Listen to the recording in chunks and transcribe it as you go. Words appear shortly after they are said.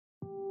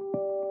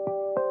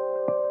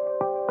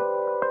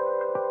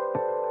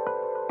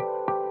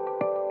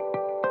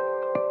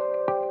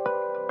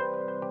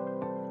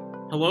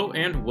Hello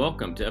and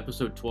welcome to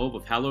episode 12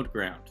 of Hallowed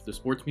Ground, the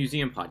Sports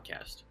Museum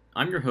podcast.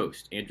 I'm your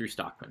host, Andrew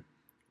Stockman.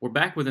 We're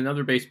back with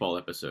another baseball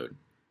episode.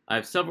 I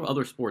have several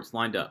other sports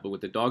lined up, but with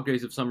the dog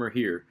days of summer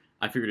here,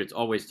 I figured it's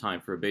always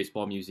time for a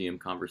baseball museum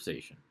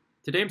conversation.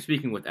 Today I'm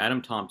speaking with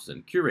Adam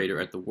Thompson,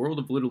 curator at the World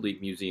of Little League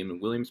Museum in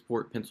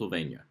Williamsport,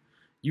 Pennsylvania.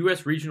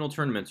 U.S. regional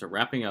tournaments are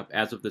wrapping up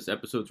as of this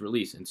episode's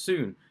release, and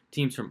soon,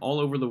 teams from all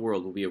over the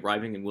world will be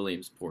arriving in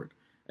Williamsport,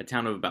 a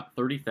town of about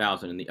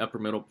 30,000 in the upper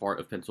middle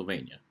part of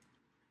Pennsylvania.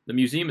 The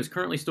museum is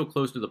currently still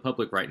closed to the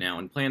public right now,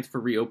 and plans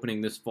for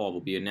reopening this fall will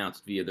be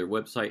announced via their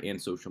website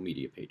and social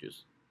media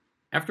pages.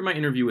 After my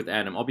interview with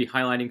Adam, I'll be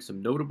highlighting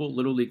some notable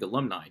Little League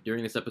alumni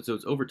during this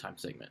episode's overtime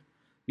segment.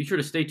 Be sure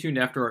to stay tuned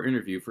after our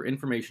interview for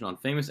information on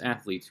famous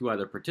athletes who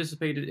either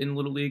participated in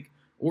Little League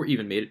or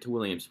even made it to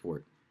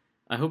Williamsport.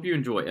 I hope you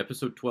enjoy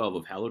episode 12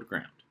 of Hallowed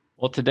Ground.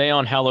 Well, today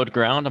on Hallowed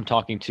Ground, I'm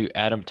talking to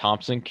Adam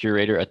Thompson,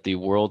 curator at the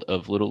World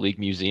of Little League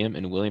Museum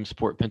in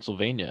Williamsport,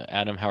 Pennsylvania.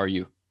 Adam, how are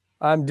you?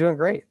 I'm doing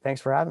great. Thanks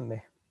for having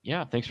me.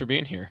 Yeah, thanks for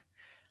being here.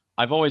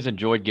 I've always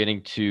enjoyed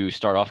getting to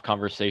start off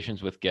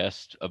conversations with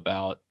guests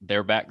about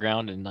their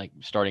background and like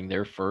starting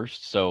there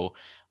first. So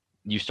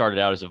you started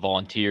out as a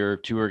volunteer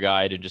tour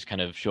guide and just kind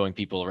of showing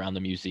people around the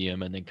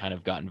museum, and then kind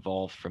of got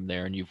involved from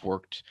there. And you've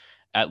worked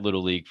at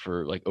Little League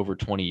for like over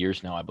 20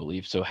 years now, I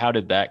believe. So how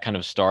did that kind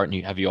of start?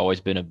 And have you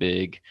always been a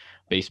big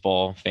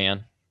baseball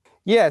fan?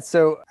 Yeah,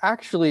 so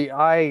actually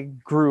I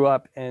grew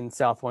up in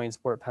South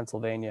Williamsport,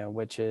 Pennsylvania,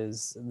 which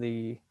is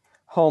the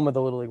home of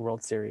the Little League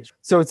World Series.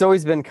 So it's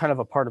always been kind of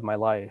a part of my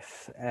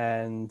life.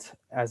 And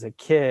as a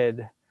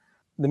kid,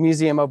 the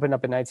museum opened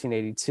up in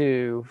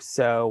 1982.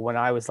 So when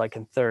I was like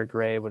in third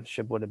grade, which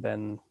would have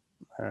been,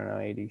 I don't know,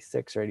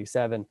 86 or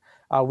 87,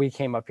 we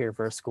came up here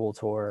for a school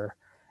tour.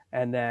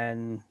 And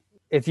then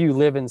if you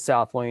live in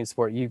South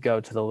Williamsport, you go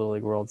to the Little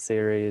League World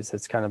Series.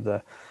 It's kind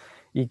of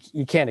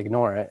you can't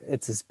ignore it.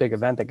 It's this big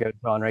event that goes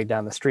on right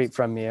down the street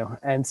from you.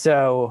 And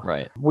so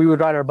we would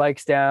ride our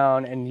bikes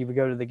down and you would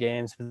go to the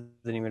games, but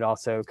then you would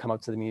also come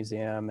up to the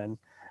museum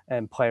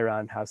and play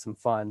around, have some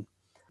fun.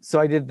 So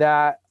I did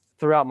that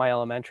throughout my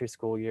elementary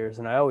school years.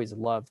 And I always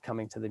loved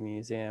coming to the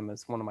museum.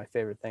 It's one of my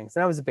favorite things.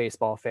 And I was a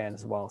baseball fan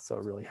as well, so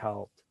it really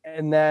helped.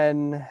 And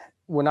then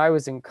when I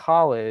was in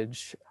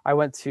college, I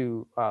went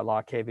to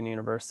Lock Haven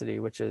University,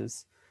 which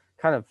is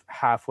kind of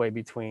halfway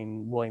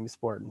between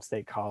Williamsport and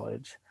State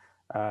College.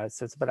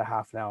 So it's about a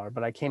half an hour,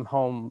 but I came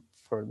home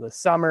for the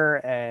summer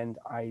and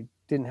I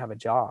didn't have a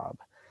job.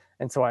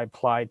 And so I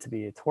applied to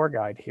be a tour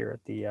guide here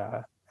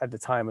at the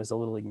time it was a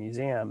Little League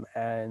Museum.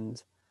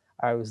 And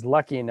I was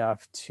lucky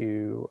enough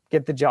to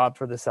get the job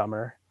for the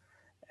summer.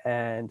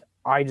 And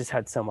I just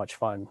had so much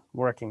fun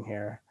working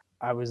here.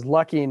 I was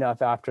lucky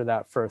enough after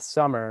that first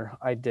summer,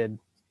 I did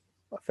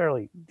a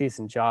fairly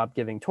decent job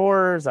giving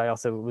tours. I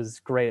also was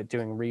great at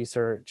doing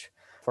research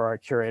for our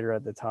curator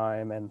at the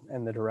time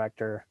and the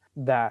director,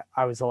 that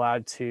I was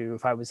allowed to,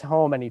 if I was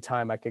home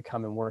anytime, I could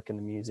come and work in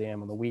the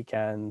museum on the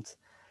weekends.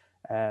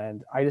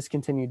 And I just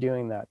continued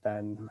doing that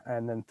then.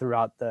 And then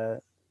throughout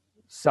the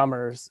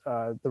summers,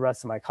 the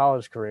rest of my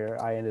college career,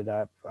 I ended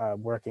up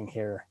working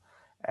here.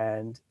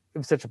 And it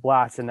was such a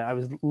blast. And I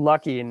was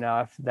lucky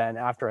enough then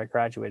after I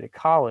graduated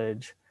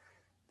college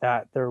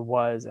that there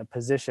was a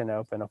position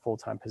open, a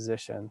full-time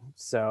position.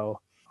 So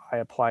I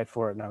applied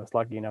for it and I was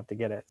lucky enough to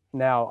get it.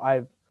 Now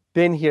I've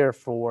been here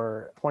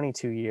for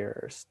 22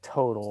 years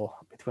total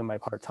between my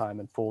part-time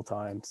and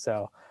full-time.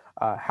 So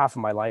half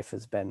of my life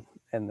has been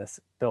in this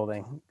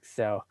building.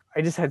 So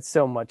I just had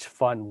so much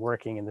fun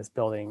working in this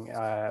building.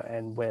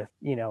 And with,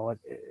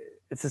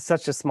 it's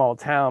such a small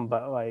town,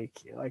 but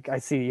like I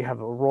see you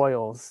have a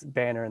Royals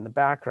banner in the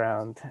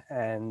background,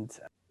 and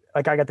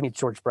like I got to meet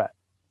George Brett,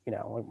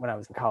 when I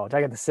was in college.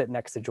 I got to sit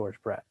next to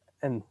George Brett.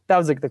 And that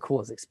was like the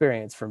coolest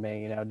experience for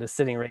me, just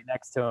sitting right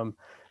next to him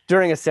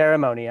during a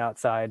ceremony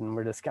outside, and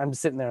I'm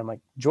just sitting there. I'm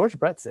like, George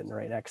Brett's sitting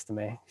right next to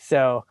me.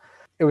 So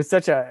it was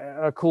such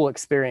a cool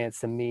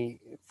experience to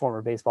meet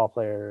former baseball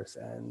players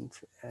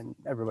and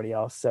everybody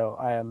else. So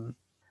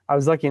I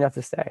was lucky enough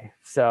to stay.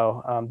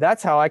 So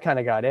that's how I kind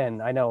of got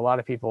in. I know a lot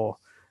of people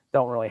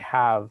don't really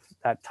have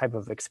that type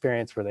of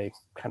experience where they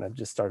kind of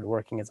just started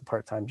working as a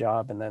part-time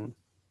job and then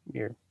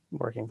you're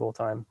working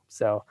full-time.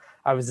 So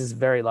I was just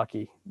very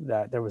lucky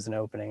that there was an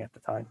opening at the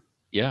time.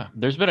 Yeah,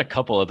 there's been a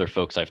couple other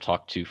folks I've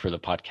talked to for the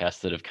podcast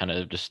that have kind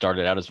of just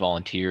started out as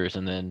volunteers,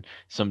 and then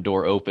some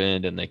door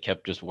opened and they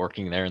kept just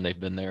working there, and they've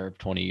been there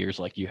 20 years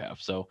like you have.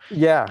 So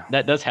yeah,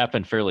 that does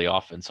happen fairly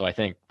often. So I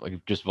think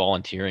like just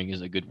volunteering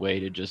is a good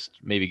way to just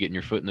maybe getting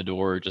your foot in the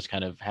door, or just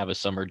kind of have a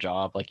summer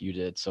job like you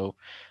did. So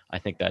I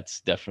think that's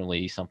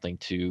definitely something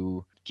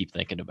to keep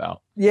thinking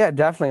about. Yeah,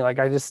 definitely. Like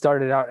I just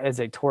started out as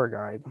a tour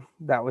guide.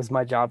 That was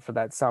my job for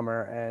that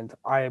summer. And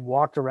I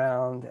walked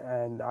around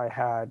and I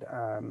had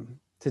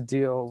to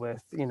deal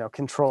with,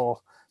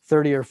 control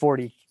 30 or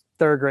 40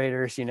 third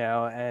graders,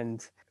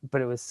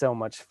 but it was so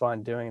much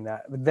fun doing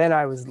that. But then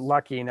I was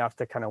lucky enough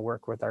to kind of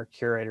work with our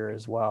curator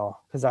as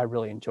well, because I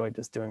really enjoyed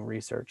just doing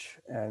research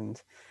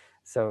and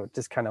So it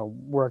just kind of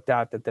worked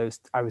out that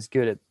I was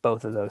good at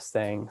both of those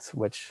things,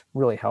 which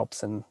really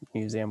helps in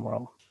museum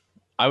world.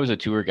 I was a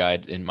tour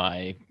guide in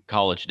my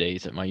college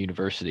days at my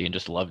university and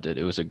just loved it.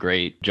 It was a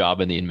great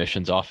job in the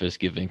admissions office,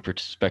 giving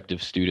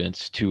prospective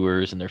students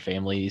tours and their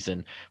families.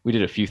 And we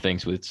did a few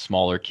things with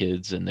smaller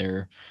kids and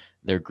their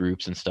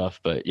groups and stuff.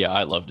 But yeah,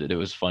 I loved it. It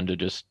was fun to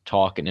just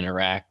talk and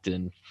interact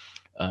and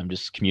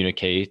just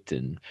communicate,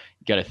 and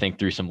you got to think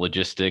through some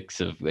logistics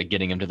of like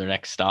getting them to their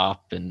next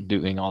stop and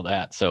doing all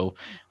that. So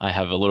I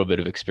have a little bit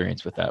of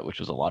experience with that, which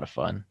was a lot of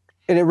fun.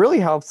 And it really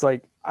helps.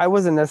 Like, I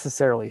wasn't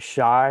necessarily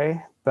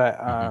shy, but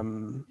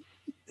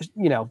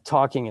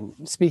talking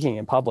and speaking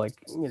in public,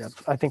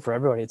 I think for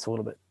everybody it's a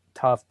little bit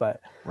tough.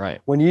 But right,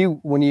 when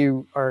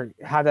you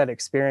have that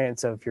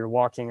experience of you're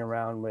walking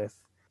around with,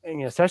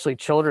 especially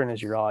children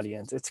as your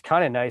audience, it's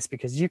kind of nice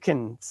because you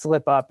can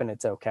slip up and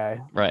it's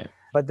okay. Right.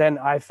 But then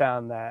I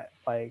found that,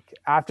 like,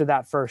 after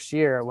that first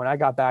year, when I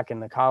got back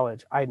into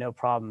college, I had no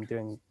problem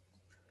doing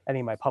any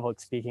of my public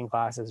speaking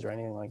classes or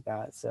anything like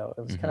that. So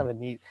it was kind of a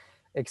neat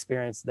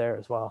experience there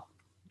as well.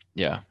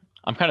 Yeah.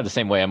 I'm kind of the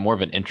same way. I'm more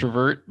of an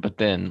introvert, but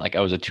then like I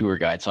was a tour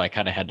guide, so I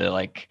kind of had to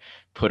like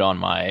put on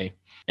my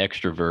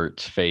extrovert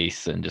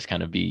face and just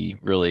kind of be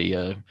really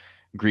a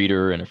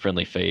greeter and a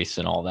friendly face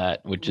and all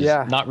that, which is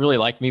not really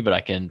like me, but I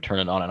can turn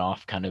it on and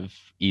off kind of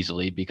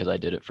easily because I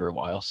did it for a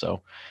while.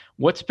 So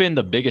what's been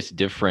the biggest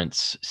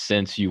difference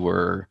since you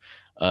were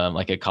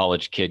like a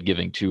college kid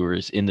giving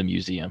tours in the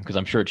museum? Because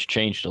I'm sure it's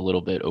changed a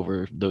little bit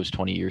over those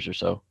 20 years or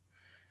so.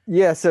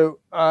 Yeah, so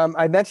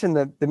I mentioned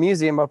that the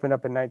museum opened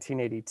up in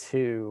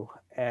 1982,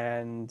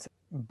 and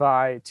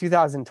by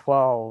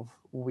 2012,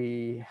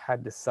 we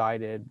had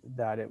decided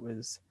that it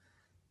was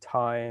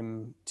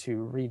time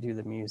to redo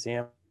the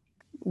museum.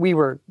 We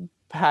were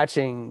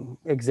patching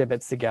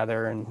exhibits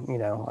together, and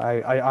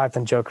I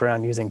often joke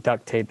around using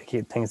duct tape to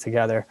keep things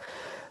together.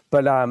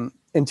 But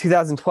in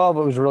 2012,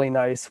 what was really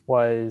nice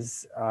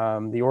was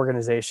the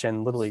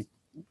organization, literally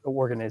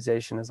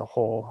organization as a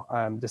whole,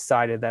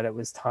 decided that it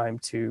was time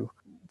to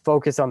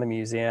focus on the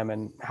museum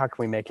and how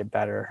can we make it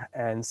better.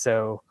 And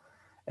so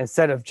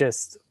instead of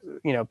just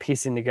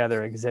piecing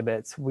together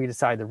exhibits, we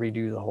decided to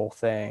redo the whole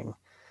thing.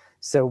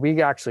 So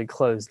we actually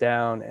closed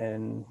down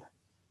in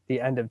the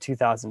end of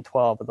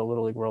 2012 with the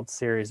Little League World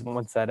Series. And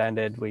once that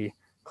ended, we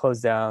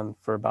closed down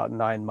for about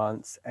 9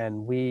 months,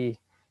 and we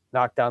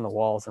knocked down the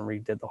walls and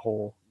redid the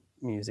whole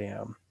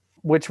museum,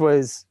 which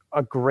was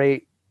a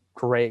great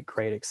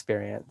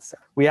experience.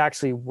 We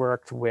actually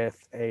worked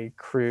with a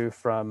crew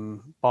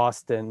from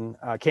Boston,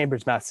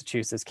 Cambridge,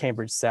 Massachusetts,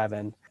 Cambridge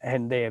 7,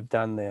 and they have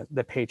done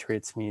the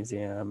Patriots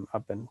Museum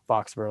up in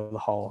Foxborough, the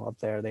hall up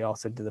there. They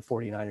also did the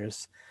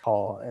 49ers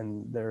hall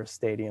and their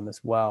stadium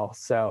as well.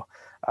 So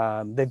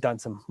they've done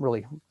some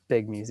really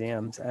big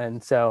museums.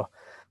 And so,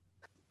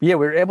 yeah,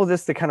 we were able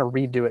just to kind of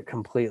redo it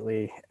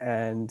completely.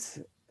 And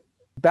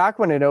back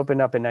when it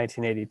opened up in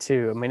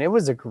 1982, I mean, it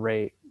was a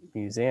great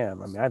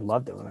museum. I mean, I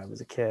loved it when I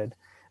was a kid,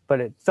 but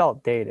it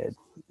felt dated.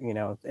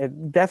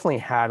 It definitely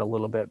had a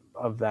little bit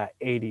of that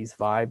 80s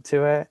vibe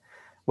to it,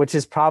 which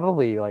is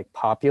probably like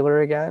popular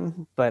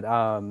again. But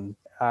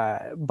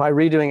by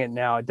redoing it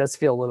now, it does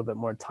feel a little bit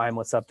more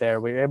timeless up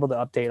there. We were able to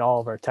update all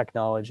of our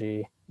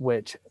technology,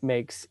 which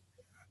makes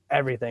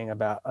everything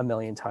about a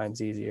million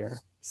times easier.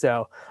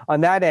 So on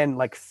that end,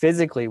 like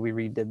physically, we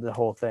redid the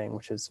whole thing,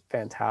 which is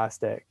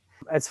fantastic.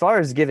 As far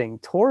as giving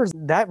tours,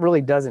 that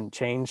really doesn't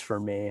change for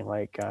me.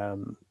 Like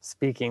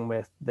speaking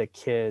with the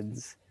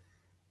kids,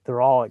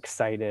 they're all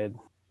excited.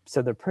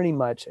 So they're pretty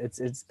much,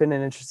 it's been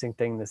an interesting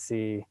thing to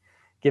see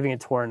giving a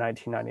tour in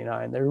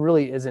 1999. There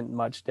really isn't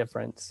much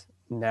difference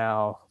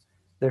now.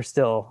 They're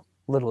still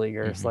Little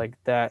Leaguers. Like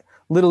that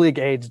Little League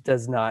age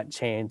does not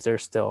change. They're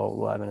still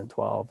 11 and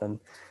 12, and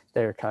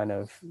they're kind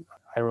of,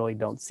 I really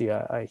don't see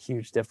a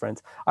huge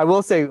difference. I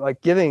will say, like,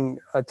 giving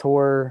a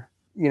tour,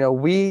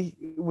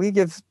 we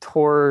give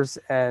tours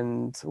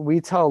and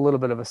we tell a little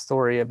bit of a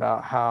story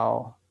about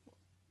how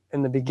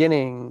in the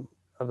beginning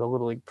of the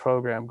Little League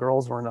program,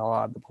 girls weren't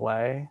allowed to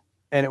play.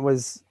 And it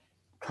was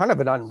kind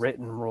of an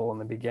unwritten rule in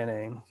the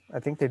beginning. I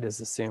think they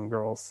just assumed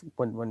girls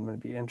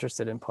wouldn't be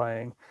interested in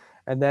playing.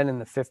 And then in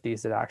the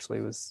 50s, it actually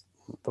was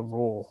the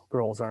rule.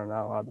 Girls are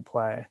not allowed to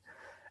play.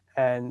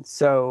 And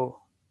so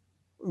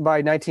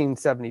by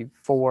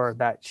 1974,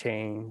 that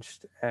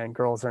changed, and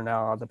girls are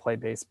now allowed to play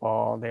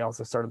baseball. They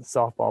also started the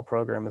softball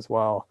program as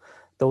well,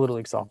 the Little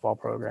League softball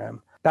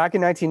program. Back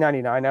in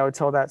 1999, I would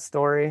tell that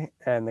story,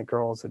 and the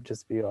girls would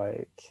just be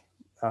like,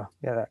 oh,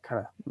 yeah, that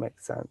kind of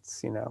makes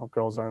sense.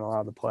 Girls aren't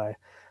allowed to play.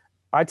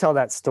 I tell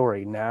that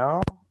story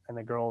now, and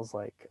the girls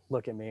like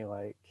look at me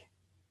like,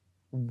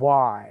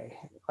 why?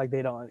 Like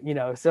they don't,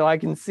 so I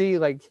can see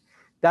like,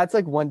 that's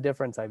like one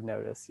difference I've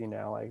noticed,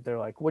 like they're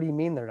like, what do you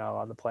mean they're not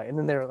allowed to play? And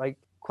then they're like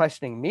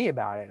questioning me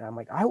about it. And I'm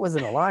like, I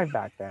wasn't alive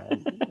back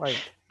then. Like,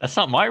 that's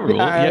not my rule.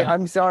 Yeah.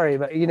 I'm sorry,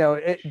 but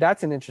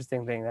that's an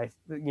interesting thing.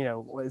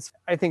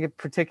 I think it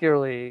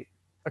particularly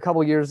a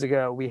couple years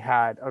ago, we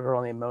had a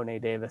girl named Monet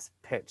Davis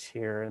pitch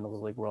here in the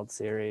Little League World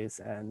Series,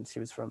 and she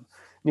was from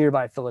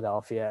nearby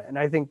Philadelphia. And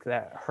I think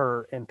that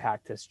her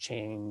impact has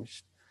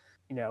changed.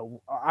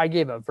 I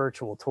gave a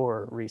virtual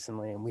tour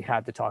recently, and we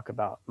had to talk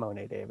about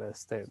Monet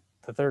Davis. The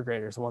third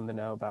graders wanted to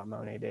know about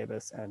Monet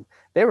Davis, and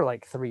they were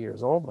like 3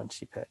 years old when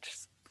she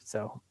pitched.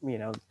 So,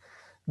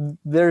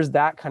 there's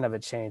that kind of a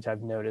change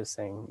I'm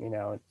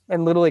noticing,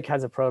 and Little League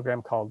has a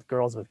program called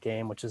Girls with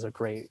Game, which is a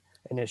great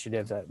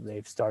initiative that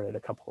they've started a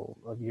couple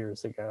of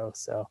years ago.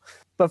 So,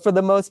 but for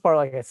the most part,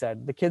 like I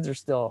said, the kids are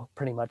still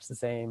pretty much the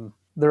same.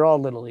 They're all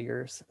Little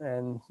Leaguers.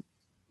 And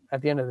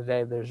at the end of the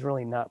day, there's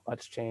really not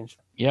much change.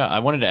 Yeah, I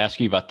wanted to ask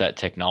you about that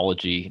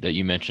technology that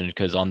you mentioned,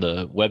 because on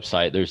the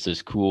website, there's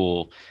this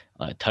cool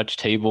touch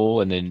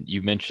table. And then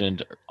you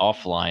mentioned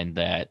offline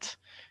that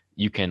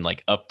you can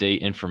like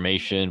update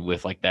information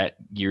with like that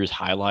year's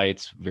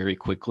highlights very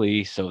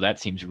quickly. So that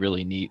seems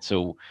really neat.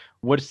 So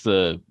what's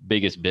the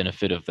biggest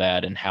benefit of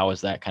that, and how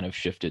has that kind of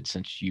shifted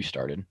since you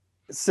started?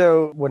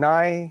 So when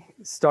I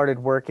started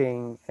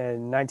working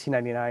in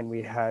 1999,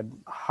 we had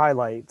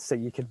highlights that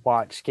you could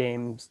watch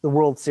games, the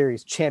World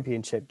Series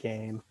championship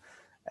game.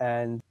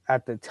 And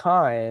at the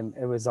time,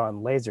 it was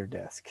on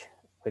Laserdisc,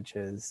 which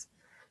is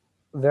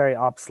very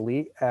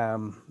obsolete.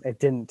 It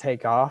didn't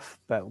take off,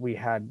 but we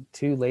had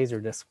 2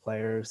 Laserdisc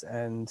players.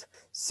 And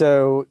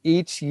so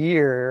each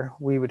year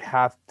we would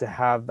have to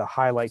have the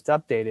highlights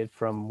updated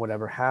from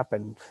whatever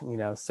happened, so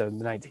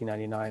the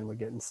 1999 would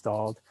get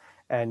installed,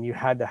 and you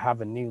had to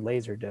have a new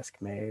Laserdisc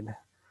made.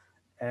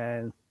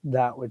 And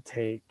that would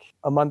take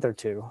a month or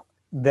two.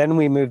 Then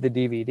we moved to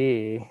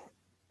DVD,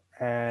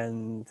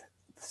 and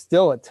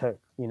still it took,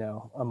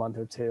 a month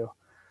or two.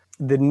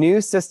 The new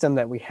system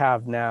that we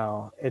have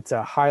now, it's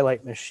a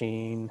highlight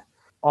machine.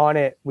 On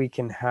it, we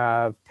can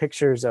have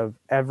pictures of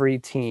every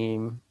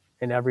team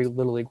in every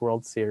Little League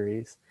World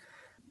Series.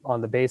 On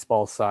the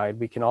baseball side,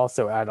 we can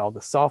also add all the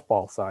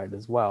softball side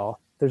as well.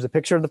 There's a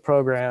picture of the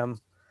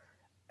program,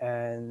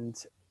 and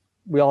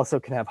we also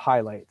can have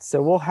highlights.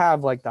 So we'll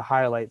have like the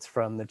highlights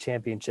from the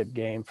championship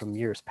game from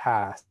years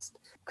past,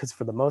 because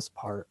for the most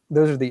part,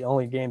 those are the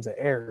only games that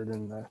aired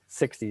in the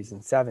 60s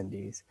and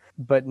 70s.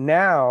 But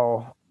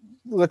now,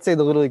 let's say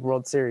the Little League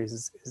World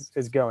Series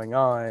is going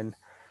on.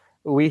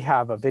 We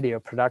have a video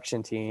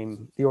production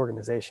team, the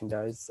organization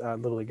does,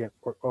 Little League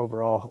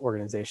overall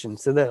organization.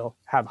 So they'll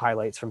have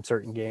highlights from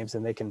certain games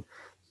and they can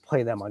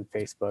play them on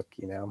Facebook.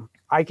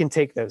 I can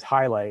take those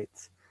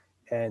highlights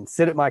and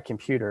sit at my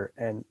computer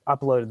and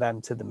upload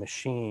them to the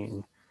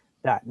machine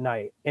that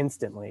night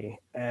instantly.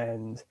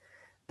 And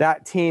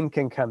that team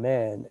can come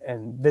in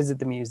and visit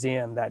the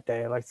museum that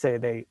day. Like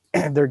say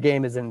their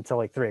game is until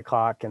like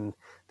 3:00 and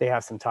they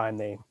have some time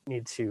they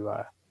need to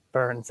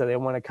burn. So they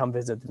want to come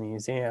visit the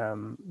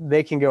museum.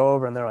 They can go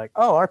over and they're like,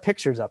 oh, our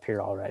picture's up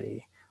here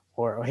already.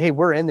 Or, hey,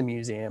 we're in the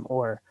museum.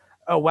 Or,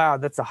 oh, wow,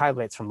 that's the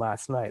highlights from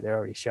last night. They're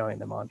already showing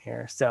them on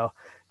here. So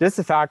just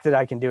the fact that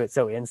I can do it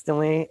so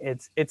instantly,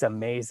 it's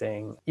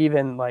amazing.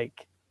 Even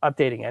like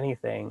updating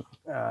anything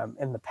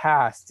in the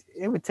past,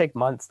 it would take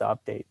months to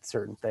update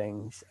certain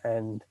things.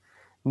 And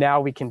now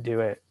we can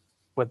do it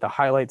with the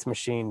highlights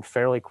machine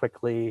fairly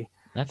quickly.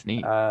 That's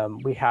neat.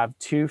 We have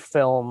 2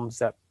 films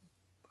that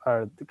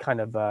are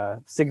kind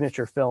of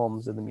signature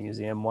films of the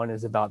museum. One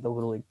is about the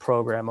Little League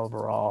program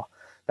overall.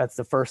 That's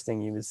the first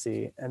thing you would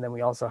see. And then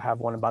we also have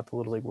one about the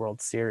Little League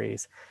World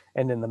Series.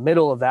 And in the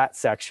middle of that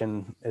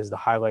section is the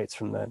highlights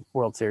from the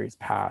World Series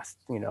past,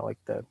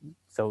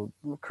 so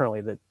currently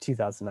the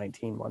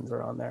 2019 ones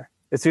are on there.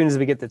 As soon as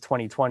we get the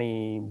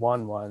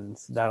 2021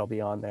 ones, that'll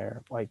be on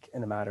there like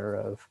in a matter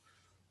of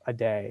a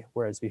day.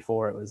 Whereas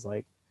before it was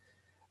like,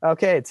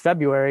 okay, it's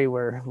February,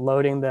 we're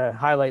loading the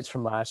highlights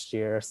from last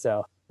year.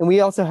 So, and we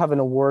also have an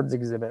awards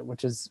exhibit,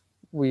 which is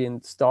we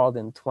installed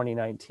in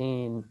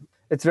 2019.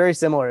 It's very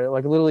similar.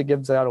 Like Little League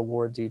gives out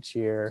awards each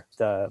year,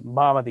 the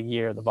Mom of the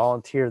Year, the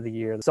Volunteer of the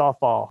Year, the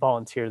Softball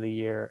Volunteer of the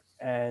Year.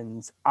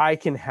 And I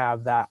can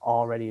have that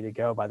all ready to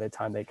go by the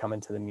time they come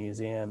into the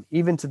museum,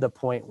 even to the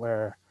point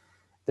where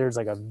there's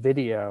like a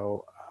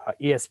video.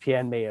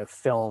 ESPN may have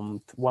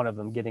filmed one of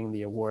them getting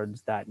the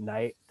awards that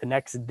night. The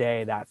next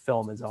day, that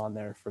film is on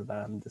there for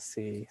them to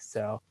see.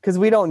 So, because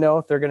we don't know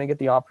if they're going to get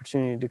the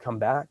opportunity to come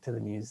back to the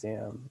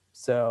museum.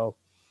 So,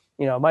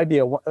 it might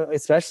be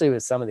especially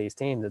with some of these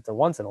teams, it's a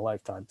once in a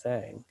lifetime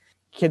thing.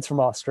 Kids from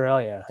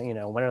Australia,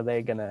 when are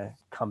they going to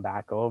come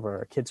back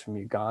over? Or kids from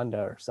Uganda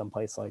or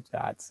someplace like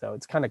that. So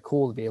it's kind of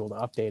cool to be able to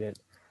update it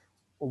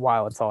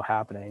while it's all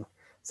happening.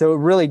 So it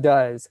really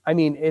does. I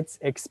mean, it's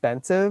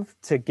expensive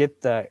to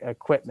get the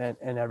equipment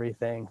and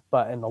everything,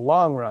 but in the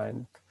long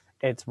run,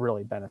 it's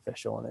really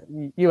beneficial.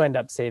 And you end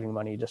up saving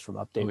money just from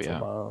updates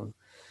alone.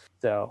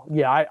 So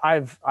yeah,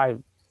 I've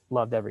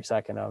loved every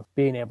second of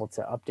being able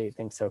to update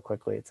things so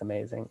quickly. It's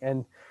amazing.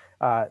 And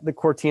the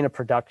Cortina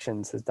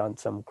Productions has done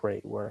some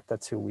great work.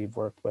 That's who we've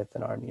worked with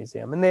in our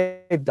museum, and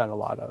they've done a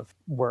lot of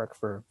work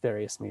for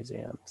various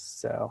museums.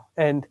 So,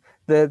 and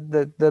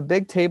the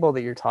big table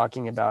that you're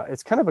talking about,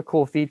 it's kind of a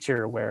cool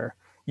feature where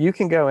you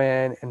can go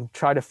in and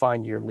try to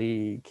find your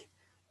league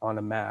on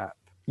a map.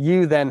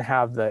 you then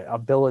have the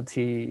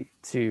ability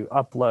to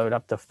upload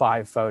up to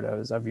 5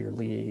 photos of your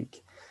league.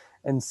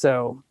 And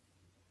so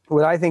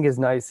what I think is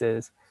nice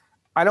is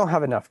I don't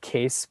have enough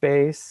case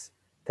space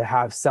to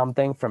have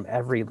something from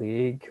every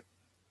league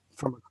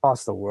from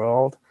across the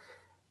world,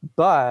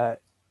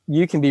 but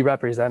you can be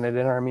represented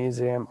in our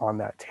museum on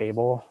that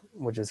table,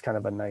 which is kind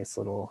of a nice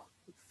little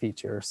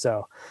feature.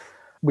 So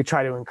we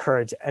try to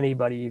encourage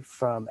anybody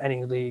from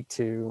any league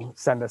to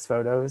send us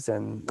photos,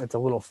 and it's a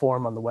little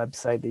form on the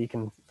website that you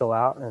can fill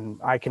out, and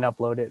I can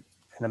upload it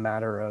in a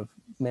matter of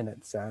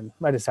minutes, and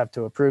I just have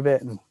to approve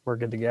it and we're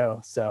good to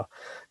go. So,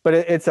 but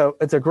it's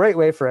a great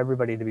way for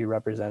everybody to be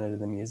represented in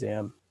the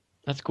museum.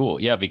 That's cool.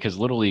 Yeah, because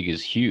Little League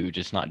is huge.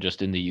 It's not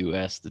just in the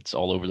US, it's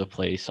all over the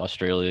place.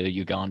 Australia,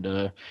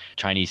 Uganda,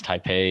 Chinese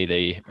Taipei,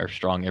 they are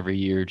strong every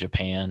year,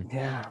 Japan.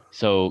 Yeah.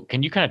 So,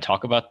 can you kind of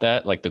talk about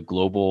that, like the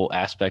global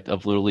aspect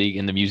of Little League?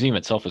 And the museum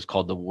itself is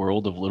called the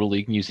World of Little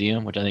League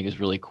Museum, which I think is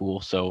really cool.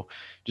 So,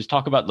 just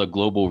talk about the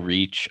global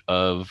reach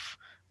of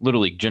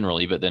Little League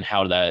generally, but then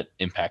how that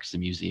impacts the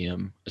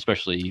museum,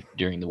 especially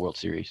during the World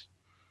Series.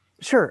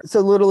 Sure. So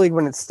Little League,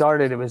 when it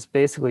started, it was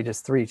basically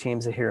just 3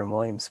 teams here in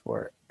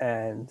Williamsport.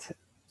 And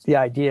the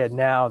idea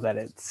now that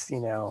it's,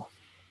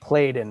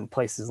 played in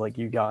places like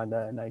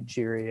Uganda,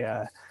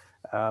 Nigeria,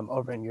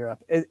 over in Europe,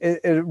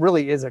 it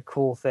really is a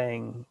cool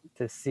thing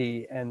to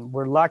see. And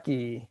we're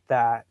lucky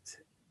that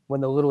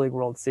when the Little League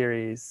World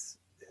Series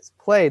is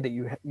played, that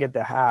you get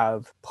to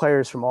have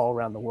players from all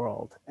around the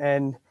world.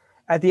 And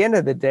at the end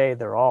of the day,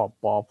 they're all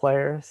ball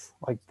players.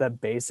 Like the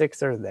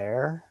basics are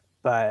there,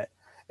 but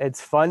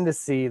it's fun to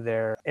see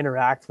their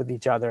interact with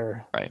each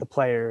other, Right. the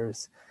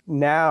players.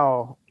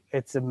 Now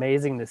it's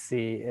amazing to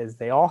see is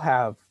they all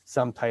have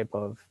some type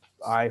of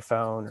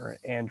iPhone or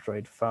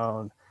Android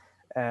phone,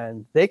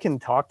 and they can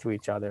talk to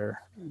each other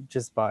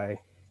just by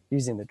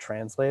using the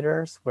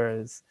translators.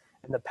 Whereas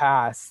in the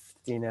past,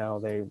 they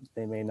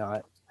may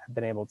not have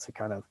been able to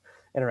kind of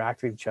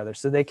interact with each other.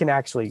 So they can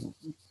actually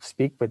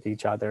speak with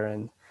each other.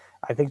 And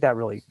I think that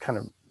really kind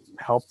of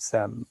helps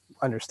them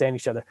understand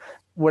each other.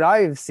 What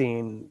I've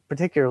seen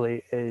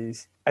particularly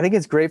is I think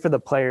it's great for the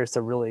players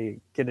to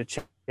really get a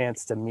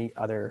chance to meet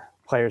other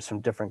players from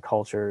different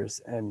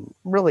cultures and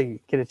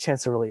really get a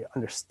chance to really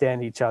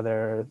understand each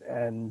other.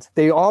 And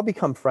they all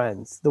become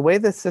friends. The way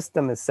the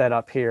system is set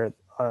up here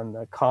on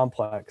the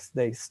complex,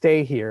 they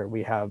stay here.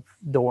 We have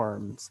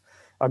dorms,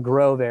 a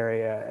Grove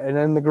area. And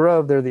in the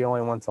Grove, they're the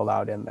only ones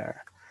allowed in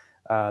there.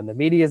 The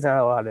media is not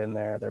allowed in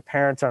there. Their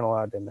parents aren't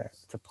allowed in there.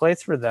 It's a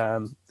place for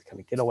them to kind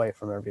of get away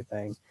from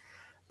everything.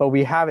 But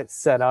we have it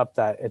set up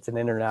that it's an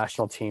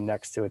international team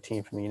next to a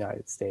team from the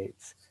United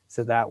States.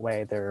 So that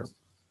way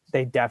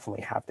they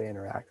definitely have to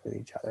interact with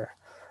each other.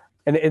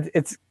 And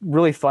it's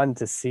really fun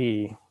to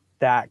see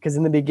that, because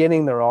in the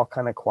beginning, they're all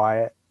kind of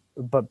quiet.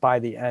 But by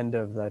the end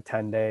of the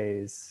 10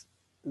 days,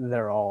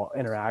 they're all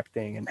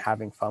interacting and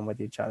having fun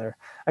with each other.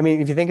 I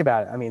mean, if you think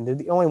about it, they're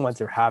the only ones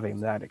who are having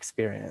that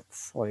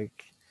experience.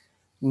 Like,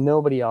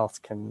 nobody else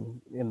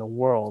can in the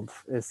world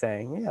is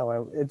saying,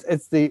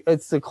 it's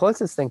the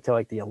closest thing to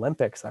like the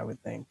Olympics, I would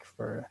think,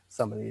 for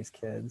some of these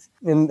kids,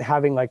 and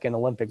having like an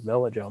Olympic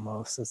village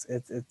almost.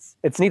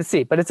 It's neat to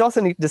see, but it's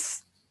also neat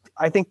just,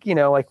 I think,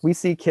 like we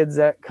see kids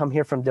that come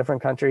here from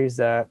different countries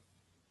that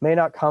may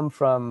not come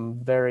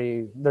from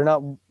they're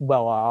not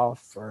well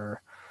off,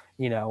 or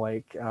we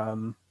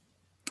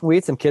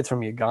had some kids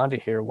from Uganda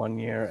here one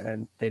year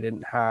and they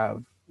didn't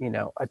have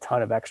a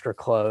ton of extra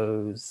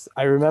clothes.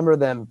 I remember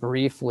them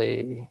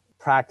briefly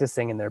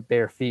practicing in their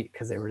bare feet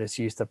because they were just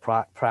used to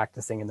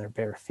practicing in their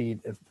bare feet.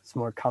 It's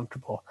more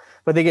comfortable,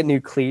 but they get new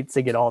cleats,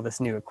 they get all this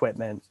new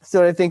equipment.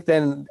 So I think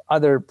then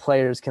other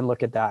players can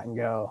look at that and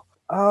go,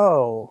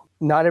 oh,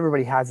 not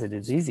everybody has it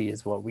as easy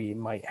as what we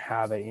might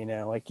have it.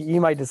 Like you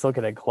might just look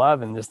at a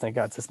glove and just think,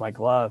 oh, it's just my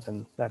glove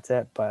and that's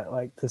it. But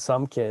like to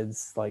some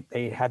kids, like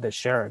they had to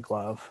share a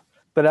glove.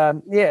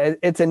 But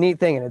it's a neat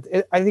thing,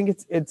 and I think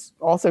it's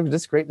also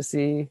just great to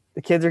see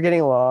the kids are getting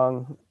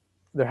along,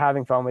 they're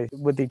having fun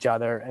with each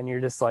other, and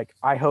you're just like,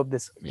 I hope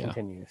this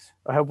continues.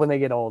 I hope when they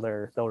get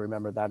older, they'll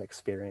remember that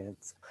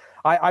experience.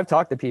 I've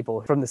talked to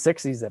people from the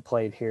 60s that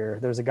played here.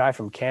 There was a guy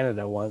from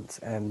Canada once,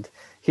 and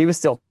he was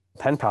still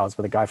pen pals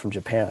with a guy from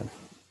Japan.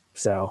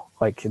 So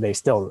like they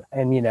still,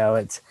 and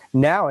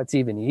it's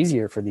even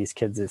easier for these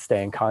kids to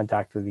stay in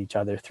contact with each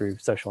other through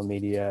social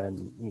media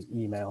and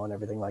email and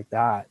everything like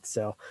that.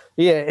 So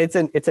yeah, it's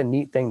a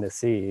neat thing to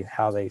see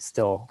how they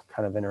still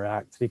kind of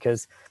interact,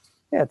 because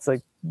it's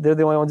like they're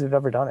the only ones who've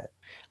ever done it.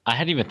 I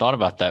hadn't even thought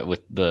about that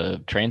with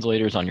the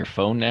translators on your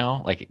phone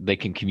now. Like they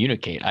can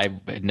communicate. I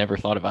had never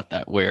thought about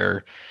that,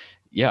 where,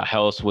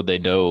 how else would they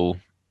know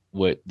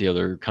what the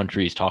other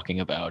country is talking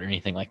about or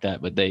anything like that?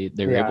 But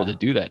they're able to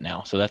do that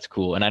now. So that's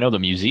cool. And I know the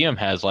museum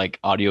has like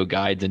audio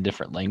guides in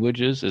different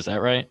languages. Is that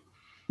right?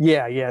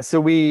 Yeah.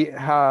 So we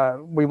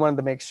wanted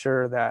to make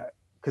sure that,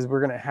 because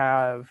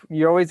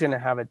you're always going to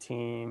have a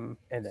team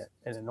in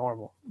a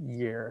normal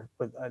year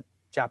with a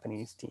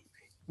Japanese team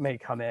may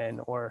come in,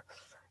 or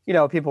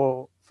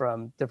people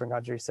from different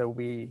countries. So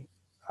we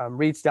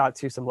reached out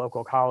to some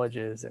local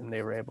colleges, and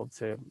they were able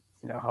to,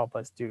 help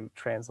us do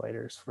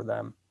translators for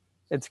them.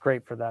 It's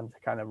great for them to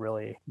kind of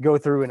really go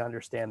through and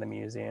understand the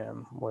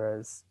museum,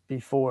 whereas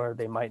before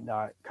they might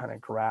not kind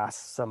of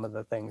grasp some of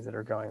the things that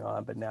are going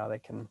on, but now they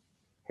can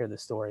hear the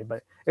story.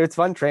 But it's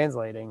fun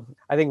translating.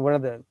 I think one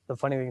of the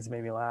funny things that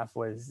made me laugh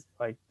was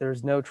like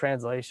there's no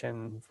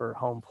translation for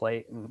home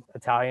plate in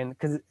Italian,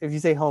 because if you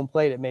say home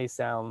plate, it may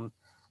sound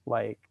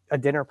like a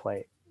dinner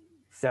plate.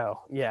 So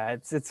yeah,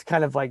 it's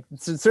kind of like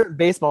certain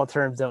baseball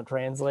terms don't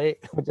translate,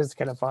 which is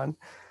kind of fun.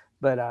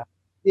 But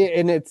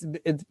and it's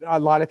a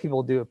lot of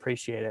people do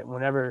appreciate it.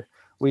 Whenever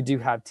we do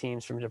have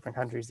teams from different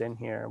countries in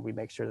here, we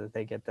make sure that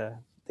they get the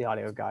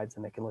audio guides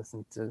and they can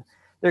listen to.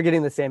 They're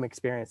getting the same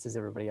experience as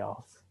everybody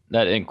else.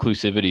 That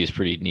inclusivity is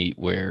pretty neat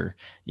where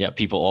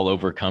people all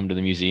over come to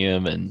the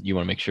museum, and you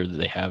want to make sure that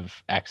they have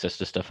access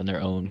to stuff in their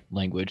own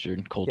language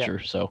and culture.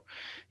 So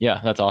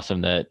that's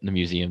awesome that the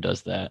museum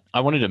does that.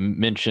 I wanted to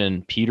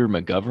mention Peter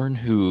McGovern,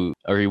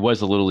 he was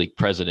the Little League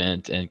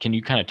president. And can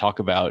you kind of talk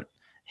about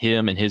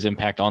him and his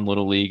impact on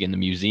Little League? And the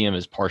museum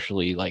is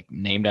partially like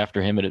named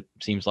after him, it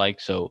seems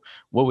like. So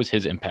what was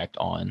his impact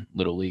on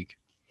Little League?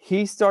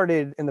 He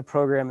started in the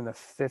program in the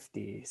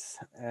 50s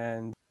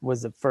and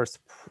was the first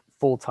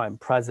full-time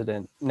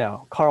president.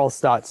 No, Carl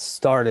Stott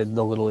started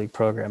the Little League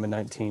program in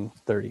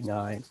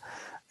 1939.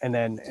 And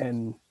then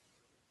in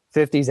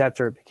 50s,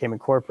 after it became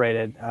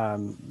incorporated,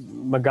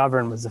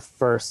 McGovern was the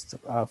first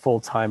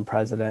full-time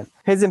president.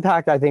 His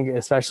impact, I think,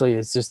 especially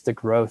is just the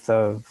growth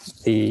of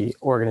the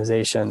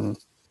organization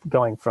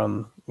going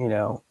from,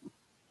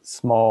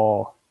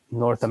 small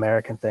North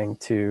American thing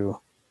to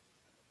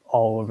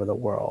all over the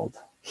world.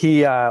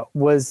 He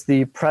was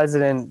the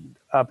president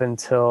up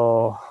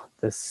until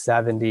the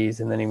 70s,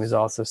 and then he was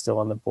also still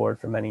on the board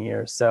for many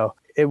years. So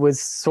it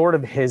was sort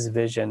of his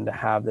vision to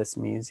have this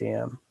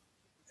museum.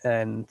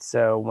 And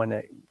so when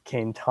it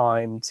came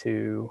time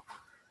to,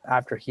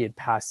 after he had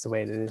passed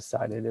away, they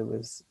decided it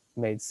was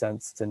made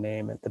sense to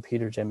name it the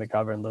Peter J.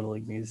 McGovern Little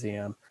League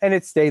Museum. And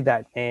it stayed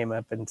that name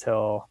up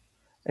until,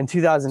 in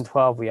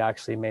 2012, we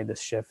actually made the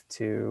shift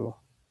to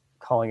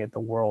calling it the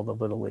World of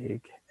Little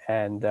League.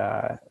 And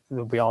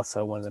we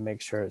also wanted to make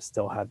sure it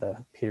still had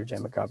the Peter J.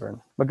 McGovern.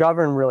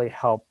 McGovern really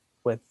helped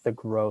with the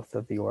growth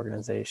of the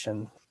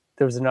organization.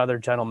 There was another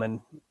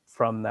gentleman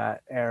from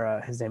that era.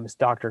 His name is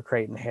Dr.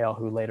 Creighton Hale,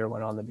 who later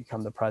went on to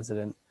become the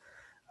president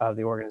of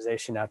the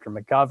organization after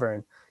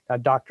McGovern. Now,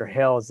 Dr.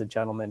 Hale is the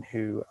gentleman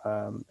who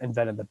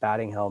invented the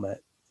batting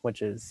helmet,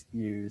 which is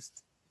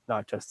used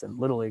not just in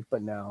Little League,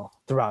 but now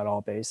throughout all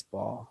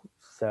baseball.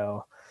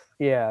 So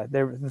yeah,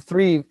 there were the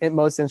three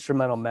most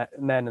instrumental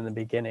men in the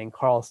beginning.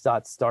 Carl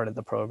Stott started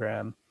the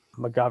program.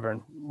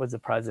 McGovern was the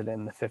president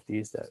in the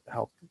 50s that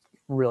helped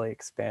really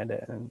expand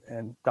it,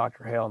 and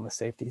Dr. Hale on the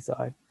safety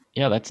side.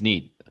 Yeah, that's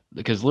neat,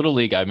 because Little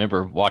League, I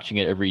remember watching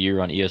it every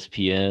year on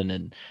ESPN,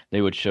 and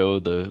they would show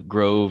the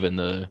Grove and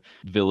the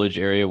Village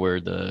area where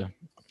the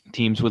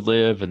teams would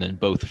live, and then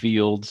both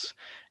fields.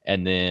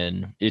 And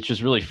then it's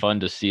just really fun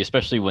to see,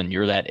 especially when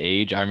you're that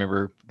age. I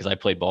remember because I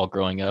played ball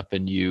growing up,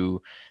 and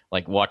you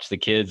like watch the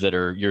kids that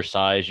are your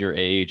size, your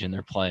age, and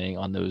they're playing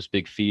on those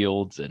big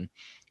fields. And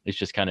it's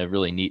just kind of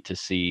really neat to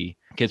see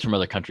kids from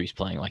other countries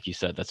playing. Like you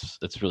said,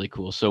 that's really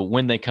cool. So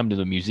when they come to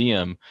the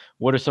museum,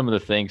 what are some of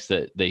the things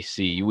that they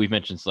see? We've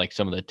mentioned like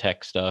some of the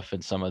tech stuff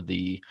and some of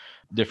the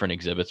different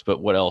exhibits, but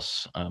what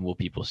else will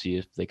people see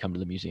if they come to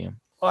the museum?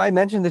 Well, I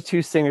mentioned the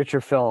two signature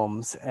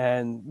films,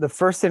 and the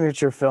first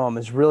signature film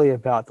is really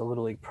about the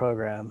Little League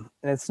program,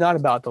 and it's not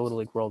about the Little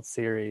League World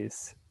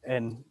Series.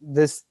 And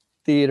this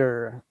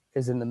theater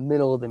is in the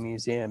middle of the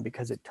museum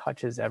because it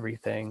touches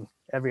everything,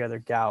 every other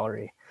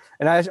gallery.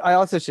 And I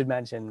also should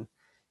mention,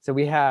 so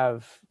we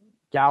have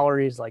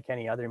galleries like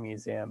any other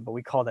museum, but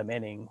we call them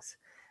innings,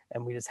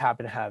 and we just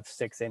happen to have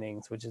 6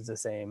 innings, which is the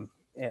same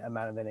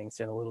amount of innings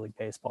in a Little League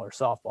baseball or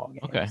softball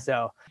game. Okay.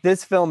 So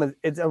this film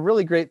it's a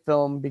really great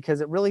film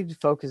because it really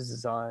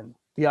focuses on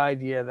the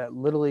idea that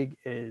Little League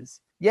is,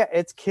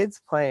 it's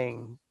kids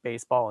playing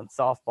baseball and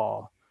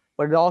softball,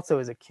 but it also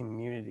is a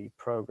community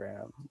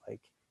program. Like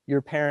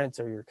your parents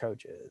are your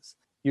coaches.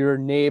 Your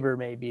neighbor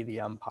may be the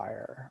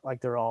umpire. Like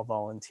they're all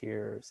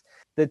volunteers.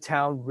 The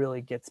town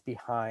really gets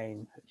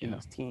behind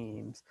these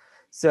teams.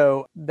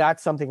 So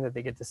that's something that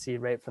they get to see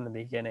right from the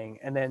beginning.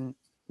 And then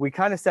we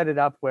kind of set it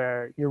up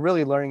where you're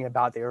really learning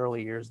about the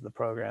early years of the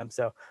program.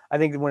 So I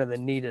think one of the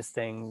neatest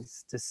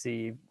things to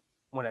see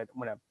when a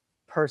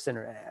person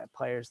or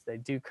players, they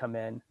do come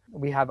in,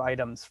 we have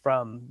items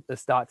from the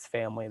Stotts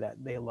family that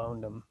they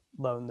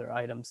loaned their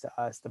items to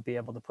us to be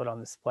able to put on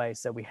display.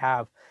 So we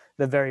have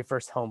the very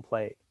first home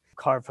plate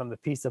carved from the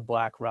piece of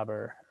black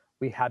rubber.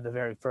 We had the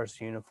very first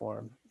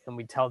uniform, and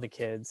we tell the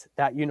kids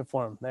that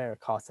uniform there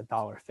cost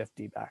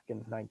 $1.50 back in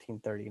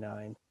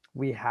 1939.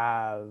 We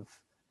have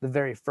the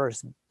very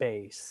first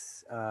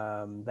base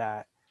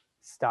that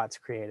Stotts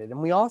created. And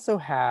we also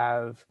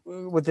have,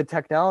 with the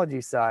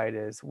technology side,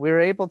 is we're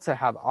able to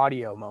have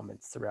audio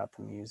moments throughout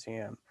the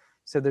museum.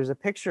 So there's a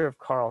picture of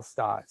Carl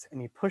Stotts,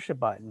 and you push a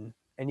button,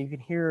 and you can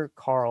hear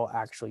Carl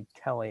actually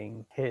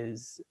telling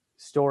his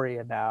story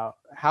about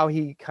how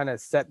he kind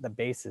of set the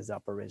bases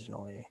up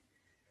originally.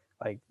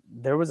 Like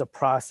there was a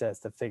process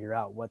to figure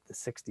out what the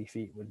 60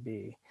 feet would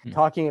be.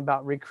 Talking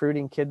about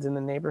recruiting kids in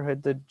the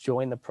neighborhood to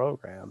join the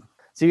program.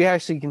 So you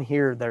actually can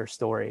hear their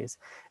stories.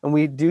 And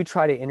we do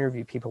try to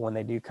interview people when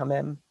they do come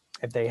in,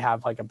 if they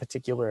have like a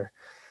particular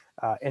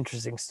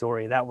interesting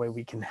story. That way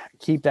we can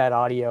keep that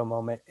audio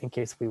moment in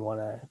case we want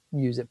to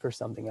use it for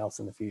something else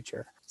in the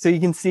future. So you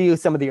can see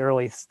some of the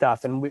early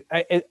stuff. And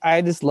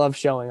I just love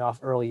showing off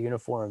early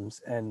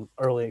uniforms and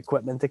early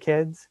equipment to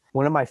kids.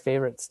 One of my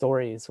favorite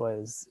stories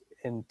was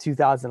in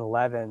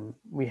 2011,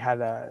 we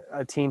had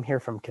a team here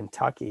from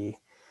Kentucky,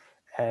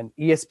 and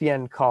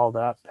ESPN called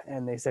up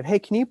and they said, hey,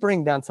 can you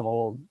bring down some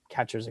old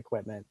catcher's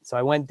equipment? So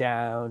I went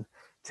down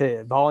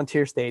to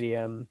Volunteer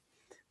Stadium,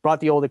 brought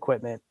the old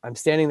equipment. I'm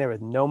standing there with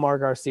Nomar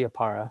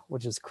Garciaparra,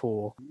 which is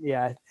cool.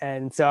 Yeah.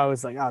 And so I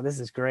was like, oh, this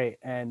is great.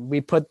 And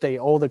we put the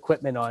old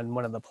equipment on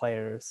one of the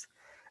players,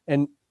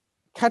 and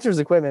catcher's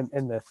equipment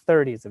in the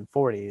 30s and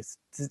 40s,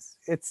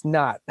 it's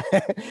not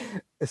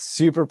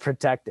super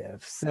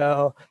protective.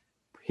 So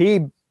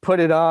he put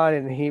it on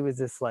and he was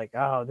just like,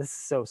 oh, this is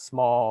so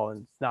small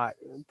and it's not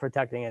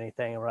protecting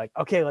anything. And we're like,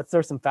 okay, let's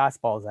throw some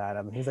fastballs at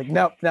him. And he's like,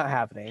 nope, not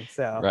happening.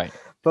 So, Right.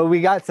 But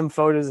we got some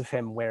photos of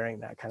him wearing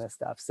that kind of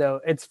stuff. So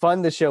it's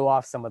fun to show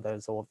off some of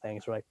those old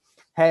things. We're like,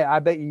 hey, I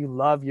bet you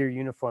love your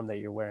uniform that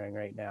you're wearing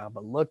right now,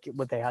 but look at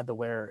what they had to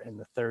wear in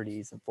the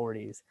 30s and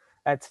 40s.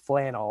 That's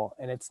flannel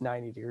and it's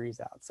 90 degrees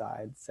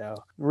outside. So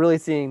really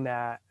seeing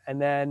that.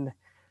 And then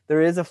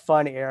there is a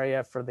fun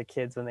area for the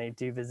kids when they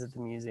do visit the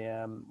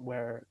museum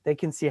where they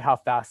can see how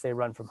fast they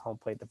run from home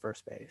plate to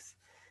first base.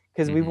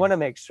 Because we want to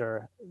make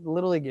sure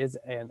Little League is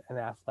an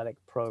athletic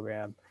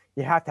program.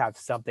 You have to have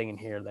something in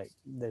here that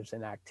there's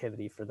an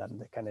activity for them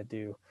to kind of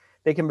do.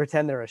 They can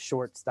pretend they're a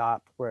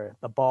shortstop where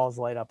the balls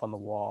light up on the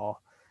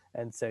wall.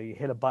 And so you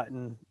hit a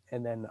button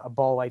and then a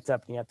ball lights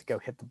up and you have to go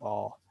hit the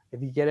ball.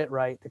 If you get it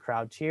right, the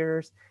crowd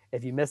cheers.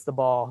 If you miss the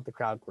ball, the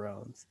crowd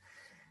groans.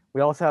 We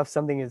also have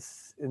something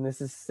and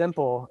this is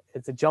simple,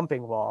 it's a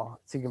jumping wall,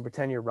 so you can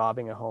pretend you're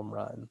robbing a home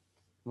run.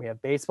 We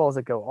have baseballs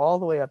that go all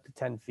the way up to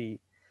 10 feet.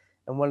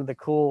 And one of the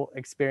cool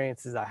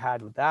experiences I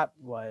had with that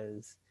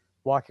was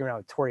walking around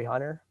with Torrey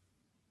Hunter,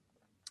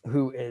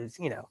 who is,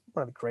 one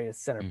of the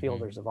greatest center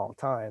fielders of all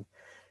time.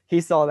 He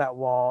saw that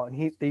wall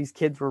and these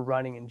kids were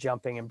running and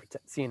jumping and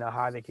seeing how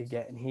high they could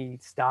get. And he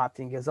stopped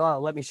and he goes, oh,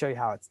 let me show you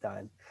how it's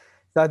done.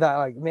 So I thought,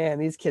 like, man,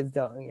 these kids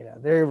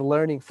don't, they're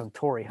learning from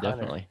Torrey Hunter.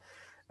 Definitely.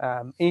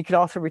 And you could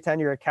also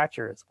pretend you're a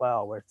catcher as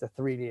well, where it's a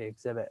 3D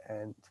exhibit.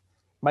 And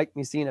Mike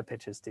Mussina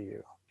pitches to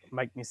you.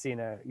 Mike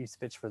Mussina used to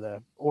pitch for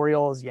the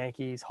Orioles,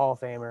 Yankees, Hall of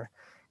Famer,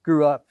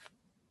 grew up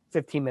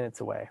 15 minutes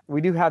away. We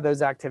do have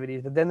those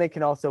activities, but then they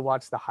can also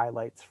watch the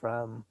highlights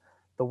from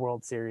the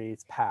World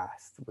Series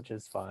past, which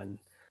is fun.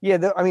 Yeah,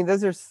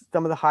 those are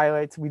some of the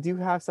highlights. We do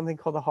have something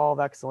called the Hall of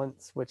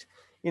Excellence, which,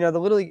 the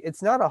Little League,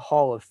 it's not a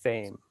Hall of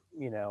Fame.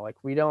 Like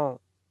we don't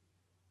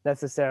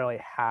necessarily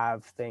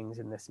have things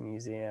in this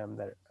museum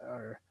that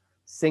are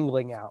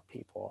singling out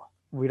people.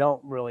 We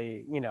don't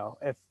really,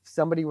 if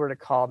somebody were to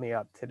call me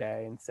up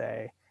today and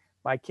say,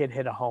 my kid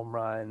hit a home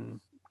run,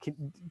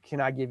 can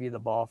I give you the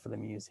ball for the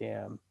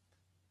museum?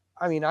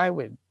 I mean, I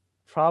would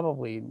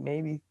probably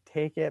maybe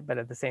take it, but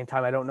at the same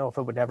time, I don't know if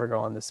it would ever go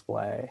on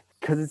display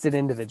because it's an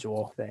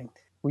individual thing.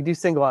 We do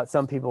single out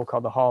some people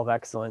called the Hall of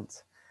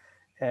Excellence,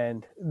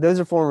 and those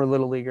are former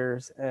Little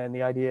Leaguers. And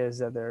the idea is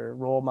that they're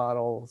role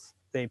models.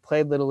 They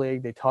played Little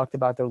League. They talked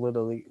about their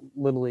Little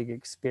League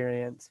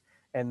experience,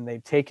 and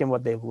they've taken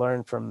what they've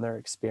learned from their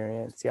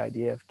experience, the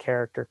idea of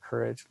character,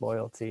 courage,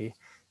 loyalty,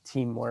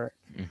 teamwork,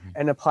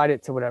 and applied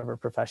it to whatever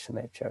profession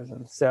they've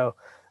chosen. So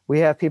we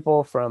have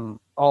people from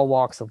all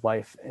walks of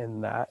life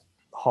in that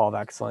Hall of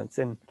Excellence.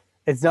 And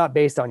it's not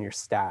based on your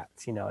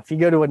stats. If you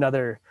go to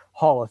another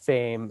Hall of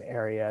Fame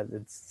area,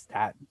 it's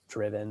stat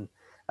driven.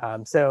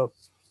 So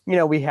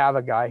we have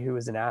a guy who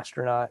was an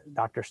astronaut,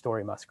 Dr.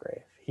 Story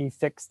Musgrave. He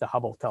fixed the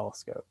Hubble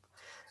telescope.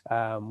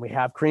 We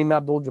have Kareem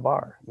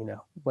Abdul-Jabbar,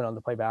 went on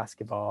to play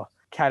basketball.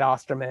 Kat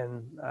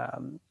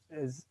Osterman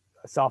is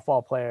a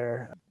softball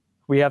player.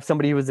 We have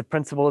somebody who was the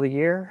principal of the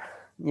year,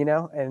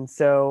 and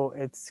so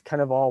it's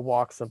kind of all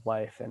walks of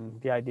life. And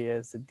the idea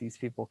is that these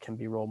people can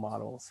be role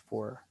models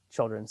for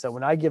children. So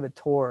when I give a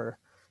tour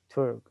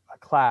to a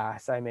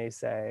class, I may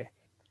say,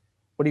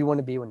 what do you want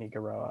to be when you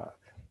grow up?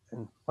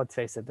 And let's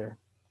face it, they're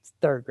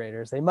third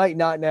graders. They might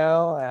not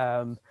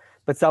know,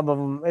 but some of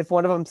them, if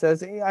one of them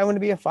says, hey, I want to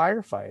be a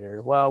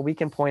firefighter, well, we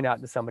can point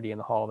out to somebody in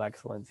the Hall of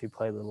Excellence who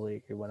played Little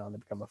League who went on to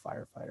become a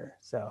firefighter.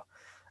 So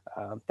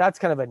that's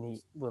kind of a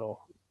neat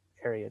little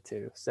area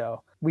too.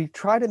 So we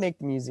try to make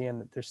the museum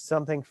that there's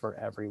something for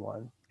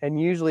everyone. And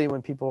usually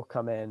when people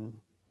come in,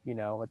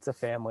 it's a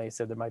family,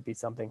 so there might be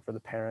something for the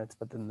parents,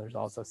 but then there's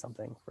also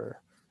something for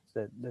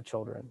the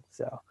children.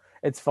 So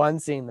it's fun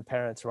seeing the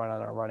parents run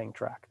on a running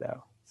track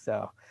though.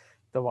 So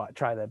they'll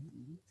try to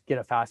get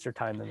a faster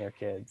time than their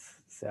kids.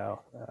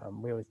 So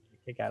we always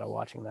kick out of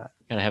watching that.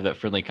 Kind of have that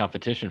friendly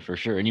competition for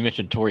sure. And you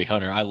mentioned Torrey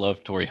Hunter. I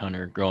loved Torrey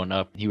Hunter growing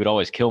up. He would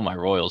always kill my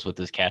Royals with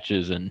his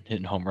catches and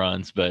hitting home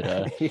runs,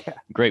 but Yeah.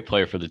 great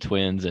player for the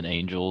Twins and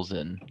Angels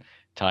and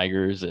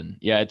Tigers. And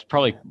yeah, it's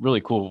probably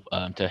really cool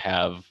to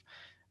have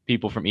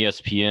people from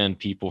ESPN,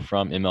 people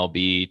from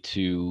MLB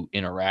to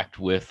interact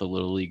with the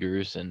Little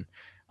Leaguers. And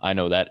I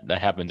know that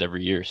happens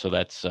every year. So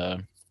that's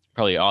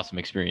probably an awesome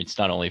experience,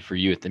 not only for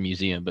you at the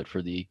museum, but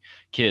for the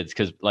kids.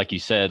 Because like you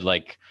said,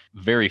 like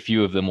very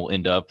few of them will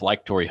end up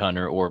like Torrey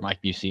Hunter or Mike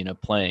Mussina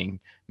playing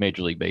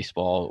Major League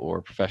Baseball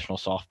or professional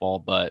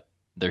softball, but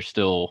they're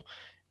still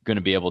going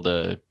to be able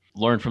to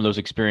learn from those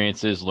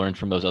experiences, learn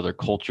from those other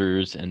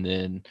cultures, and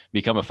then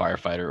become a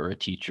firefighter or a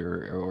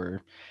teacher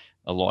or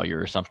a lawyer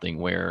or something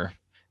where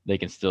they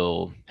can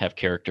still have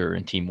character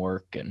and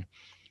teamwork. And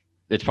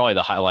it's probably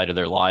the highlight of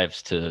their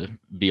lives to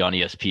be on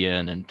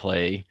ESPN and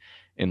play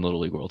in Little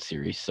League World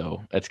Series.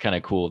 So that's kind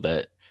of cool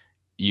that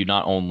you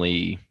not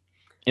only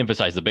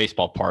emphasize the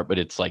baseball part, but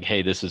it's like,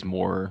 hey, this is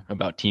more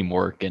about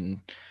teamwork and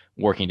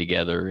working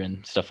together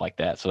and stuff like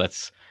that. So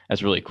that's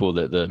really cool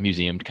that the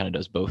museum kind of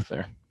does both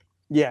there.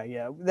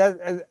 Yeah.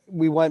 That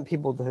we want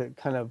people to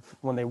kind of,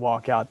 when they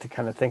walk out, to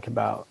kind of think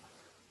about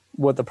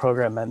what the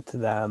program meant to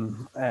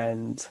them.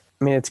 And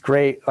I mean, it's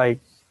great, like,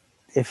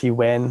 if you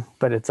win,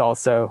 but it's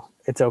also,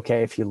 it's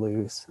okay if you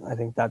lose. I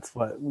think that's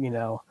what, we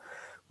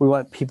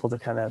want people to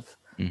kind of,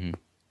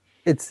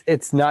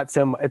 it's not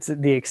so much, it's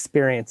the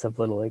experience of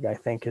Little League, I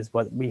think, is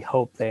what we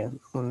hope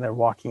when they're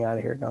walking out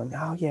of here going,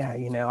 oh yeah,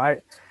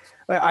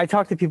 I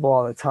talk to people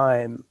all the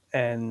time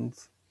and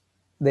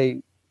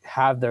they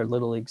have their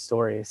Little League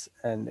stories,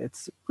 and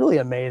it's really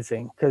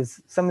amazing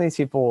because some of these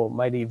people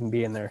might even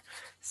be in their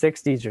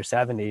 60s or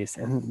 70s,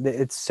 and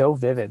it's so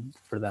vivid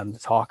for them to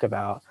talk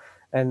about.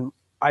 And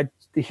I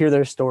hear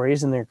their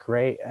stories and they're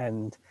great.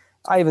 And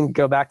I even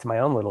go back to my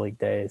own Little League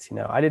days.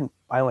 I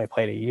only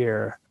played a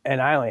year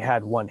and I only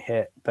had one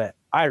hit, but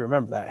I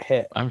remember that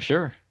hit. I'm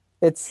sure.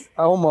 It's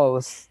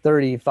almost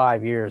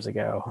 35 years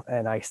ago,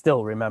 and I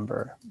still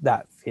remember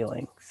that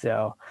feeling.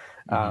 So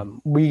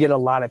we get a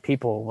lot of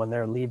people when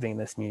they're leaving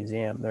this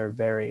museum, they're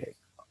very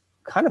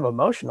kind of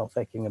emotional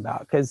thinking about,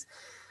 because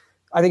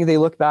I think they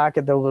look back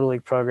at the Little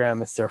League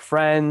program, it's their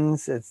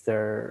friends, it's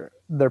their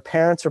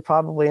parents are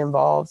probably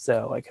involved.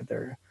 So like if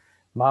their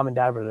mom and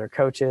dad were their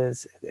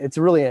coaches, it's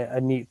really a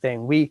neat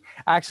thing. We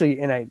actually,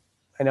 and I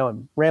know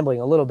I'm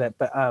rambling a little bit,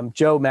 but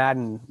Joe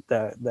Madden,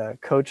 the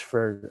coach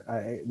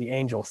for the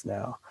Angels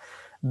now,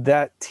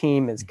 that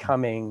team is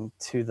coming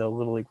to the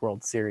Little League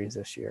World Series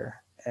this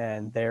year,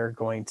 and they're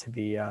going to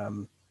be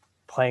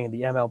playing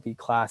the MLB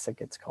Classic,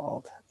 it's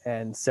called.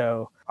 And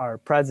so our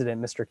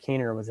president, Mr.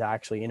 Keener, was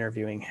actually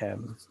interviewing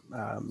him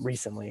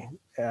recently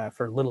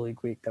for Little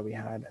League Week that we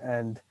had.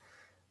 And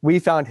we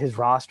found his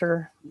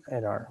roster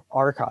in our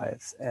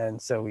archives.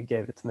 And so we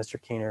gave it to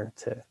Mr. Keener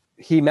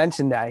he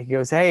mentioned that. He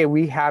goes, hey,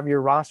 we have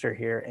your roster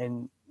here.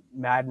 And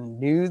Madden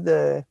knew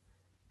the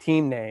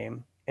team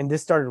name and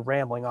just started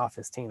rambling off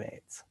his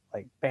teammates.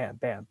 Like bam,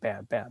 bam,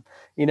 bam, bam,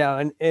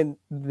 and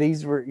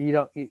these were,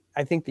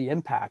 I think the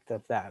impact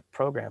of that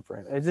program for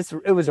him,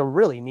 it was a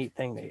really neat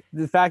thing.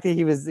 The fact that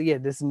he was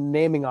just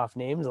naming off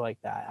names like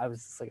that, I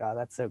was just like, oh,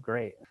 that's so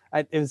great.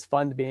 It was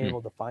fun to be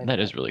able to find that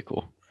is really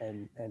cool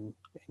and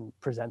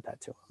present that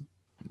to him.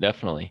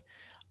 Definitely.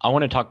 I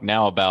want to talk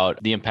now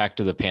about the impact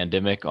of the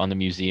pandemic on the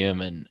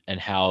museum and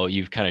how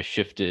you've kind of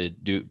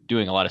shifted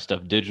doing a lot of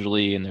stuff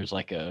digitally, and there's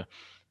like a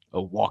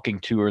walking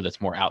tour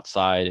that's more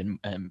outside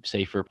and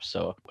safer.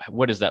 So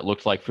what does that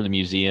look like for the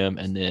museum?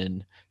 And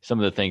then some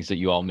of the things that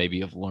you all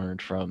maybe have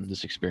learned from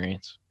this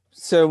experience.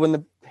 So when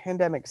the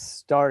pandemic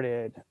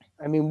started,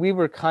 I mean, we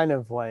were kind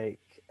of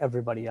like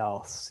everybody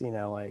else,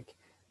 like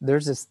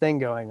there's this thing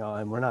going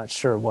on, we're not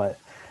sure what.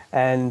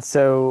 And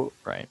so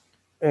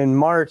in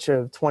March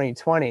of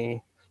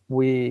 2020,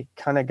 we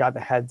kind of got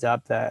the heads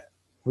up that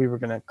we were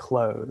going to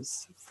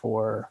close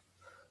for,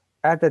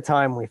 at the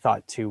time we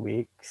thought 2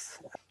 weeks,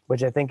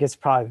 which I think is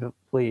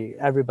probably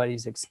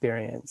everybody's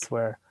experience,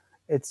 where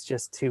it's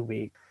just 2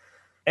 weeks.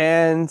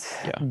 And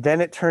then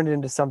it turned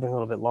into something a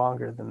little bit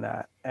longer than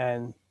that.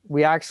 And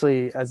we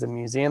actually, as a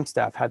museum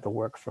staff, had to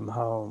work from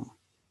home.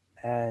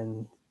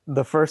 And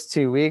the first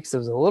 2 weeks, it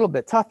was a little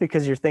bit tough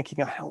because you're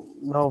thinking, I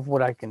don't know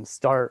what I can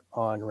start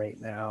on right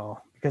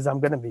now, because I'm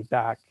going to be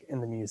back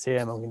in the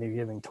museum. I'm going to be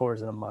giving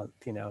tours in a month,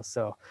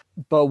 So,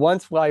 but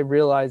once I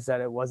realized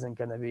that it wasn't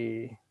going to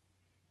be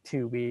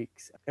 2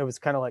 weeks, it was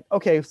kind of like,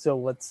 okay, so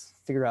let's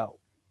figure out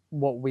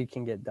what we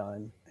can get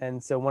done.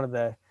 And so one of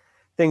the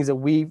things that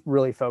we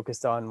really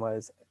focused on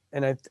was,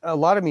 and a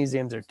lot of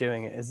museums are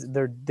doing it, is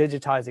they're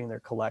digitizing their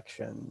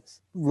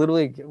collections.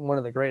 Literally, one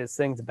of the greatest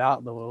things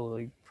about the Little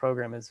League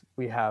program is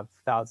we have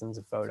thousands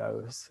of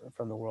photos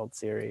from the World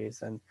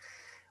Series, and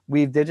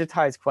we've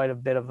digitized quite a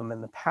bit of them in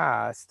the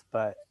past,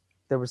 but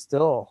there was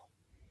still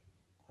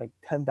like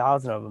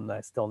 10,000 of them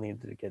that still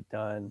needed to get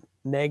done.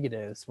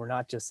 Negatives, we're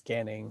not just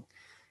scanning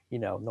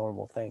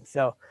normal things.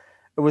 So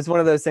it was one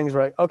of those things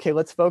where like, okay,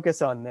 let's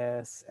focus on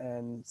this.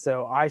 And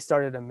so I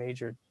started a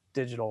major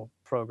digital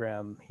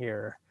program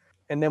here,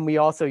 And then we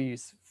also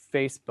use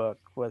Facebook,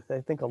 with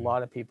I think a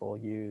lot of people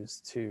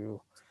use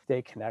to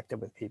stay connected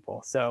with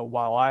people. So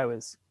while I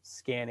was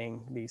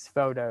scanning these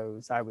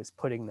photos, I was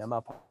putting them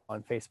up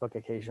on Facebook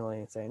occasionally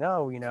and saying,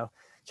 oh,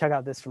 check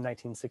out this from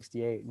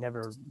 1968,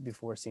 never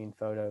before seen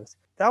photos.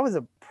 That was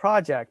a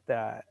project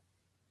that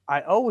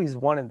I always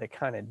wanted to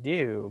kind of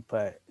do,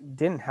 but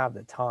didn't have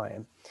the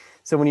time.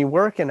 So when you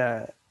work in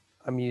a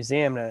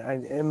museum,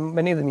 and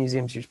many of the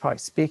museums you're probably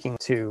speaking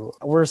to,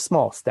 we're a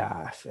small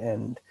staff,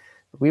 and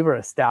we were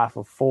a staff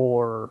of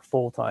 4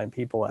 full-time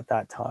people at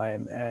that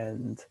time,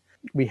 and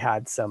we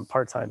had some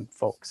part-time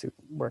folks who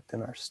worked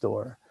in our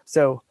store.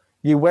 So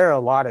you wear a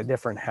lot of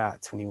different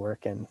hats when you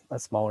work in a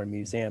smaller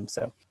museum.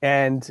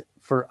 And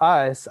for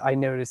us, I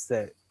noticed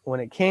that when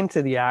it came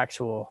to the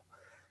actual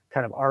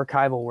kind of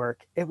archival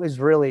work, it was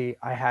really,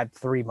 I had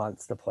 3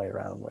 months to play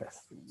around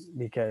with,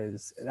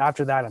 because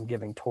after that I'm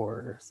giving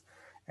tours,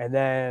 and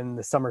then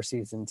the summer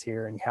season's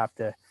here and you have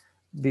to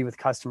be with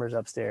customers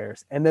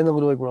upstairs, and then the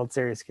Little League World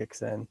Series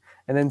kicks in,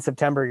 and then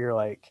September you're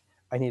like,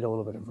 I need a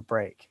little bit of a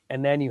break.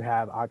 And then you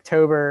have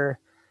October,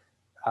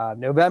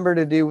 November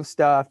to do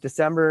stuff,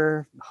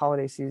 December,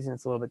 holiday season,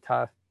 it's a little bit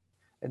tough,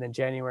 and then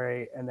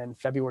January, and then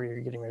February you're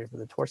getting ready for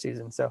the tour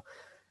season. So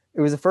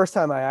it was the first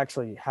time I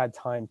actually had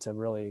time to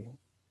really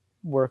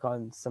work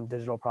on some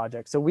digital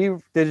projects. So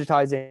we're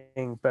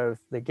digitizing both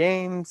the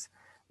games.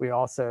 We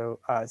also,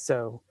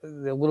 so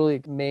the Little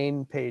League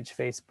main page,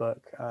 Facebook,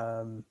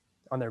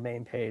 on their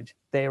main page,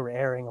 they were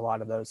airing a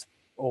lot of those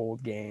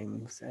old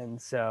games.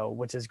 And so,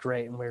 which is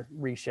great. And we're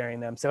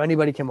resharing them. So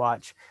anybody can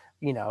watch,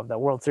 the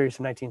World Series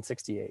from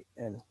 1968.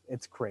 And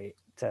it's great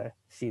to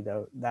see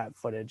that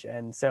footage.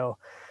 And so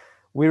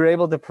we were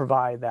able to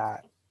provide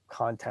that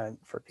content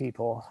for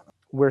people.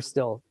 We're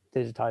still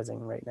digitizing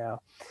right now.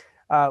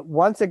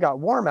 Once it got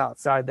warm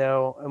outside,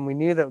 though, and we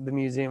knew that the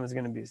museum was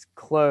going to be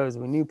closed,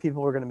 we knew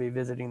people were going to be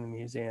visiting the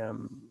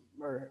museum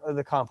or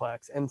the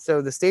complex. And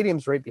so the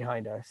stadium's right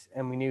behind us.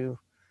 And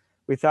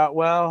we thought,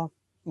 well,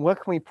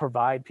 what can we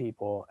provide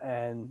people?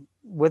 And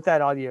with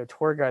that audio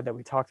tour guide that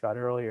we talked about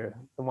earlier,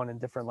 the one in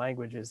different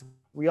languages,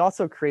 we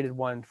also created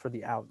one for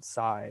the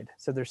outside.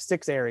 So there's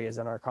 6 areas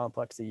in our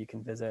complex that you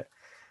can visit.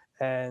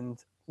 And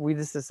we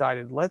just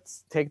decided,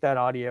 let's take that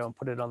audio and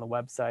put it on the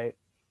website.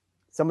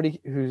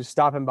 Somebody who's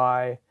stopping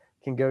by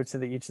can go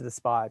to each of the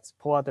spots,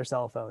 pull out their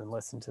cell phone and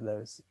listen to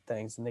those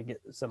things, and they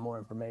get some more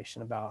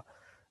information about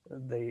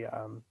the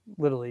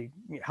Little League,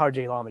 Howard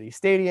J. Lombardi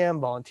Stadium,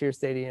 Volunteer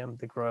Stadium,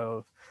 the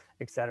Grove,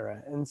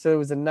 etc. And so it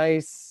was a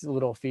nice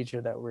little feature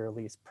that we're at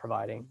least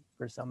providing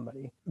for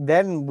somebody.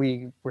 Then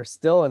we were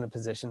still in a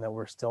position that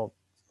we're still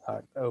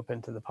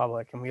open to the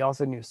public, and we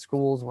also knew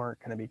schools weren't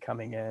going to be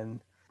coming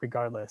in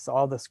regardless.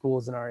 All the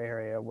schools in our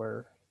area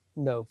were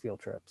no field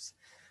trips.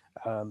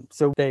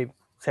 So they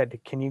said,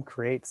 can you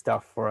create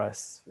stuff for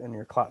us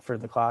in for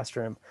the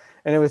classroom?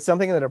 And it was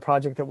something that a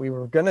project that we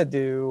were going to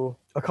do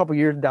a couple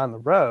years down the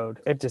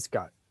road. It just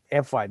got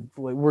amplified.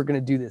 We're going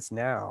to do this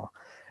now.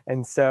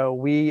 And so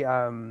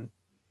we're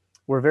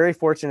very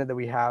fortunate that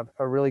we have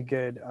a really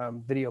good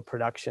video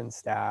production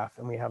staff,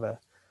 and we have a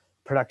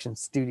production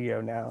studio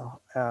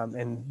now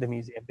in the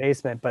museum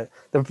basement. But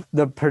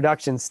the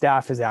production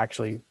staff is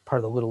actually part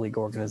of the Little League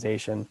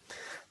organization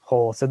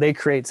whole. So they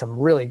create some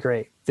really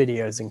great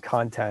videos and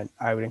content.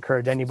 I would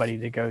encourage anybody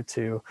to go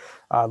to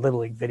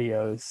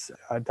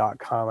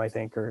littleleaguevideos.com, I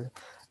think,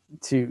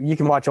 you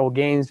can watch old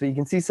games, but you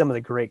can see some of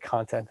the great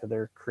content that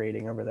they're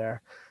creating over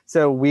there.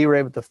 So we were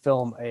able to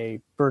film a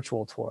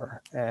virtual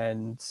tour.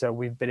 And so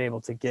we've been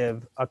able to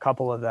give a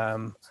couple of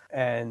them,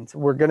 and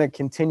we're going to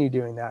continue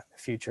doing that in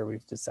the future.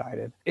 We've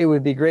decided it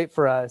would be great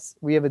for us.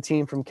 We have a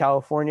team from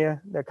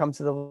California that comes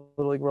to the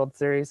Little League World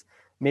Series.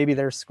 Maybe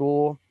their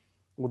school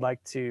would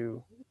like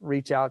to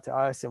reach out to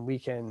us, and we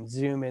can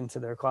zoom into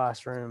their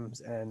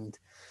classrooms and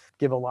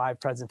give a live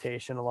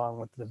presentation along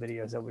with the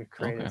videos that we've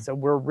created. Okay. So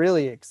we're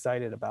really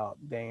excited about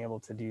being able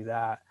to do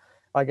that.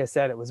 Like I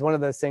said, it was one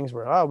of those things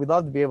where, we'd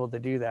love to be able to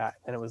do that.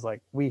 And it was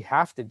like, we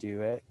have to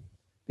do it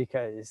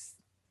because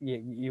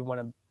you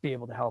want to be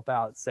able to help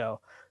out.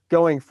 So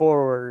going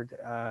forward,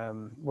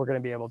 we're going to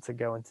be able to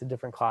go into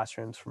different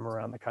classrooms from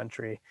around the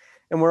country.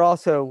 And we're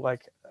also,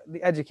 like,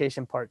 the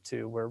education part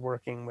too. We're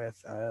working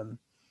with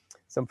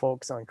some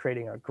folks on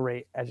creating a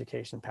great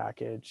education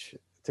package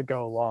to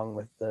go along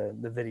with the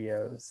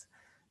videos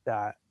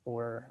that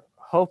we're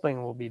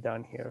hoping will be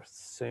done here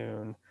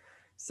soon.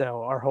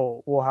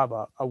 So we'll have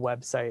a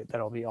website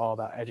that'll be all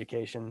about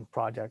education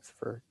projects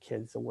for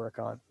kids to work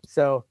on.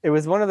 So it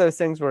was one of those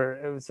things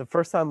where it was the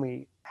first time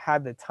we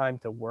had the time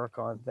to work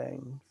on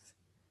things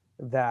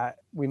that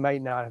we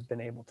might not have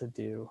been able to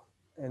do.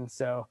 And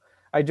so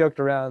I joked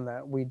around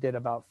that we did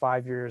about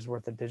 5 years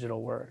worth of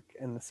digital work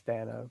in the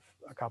span of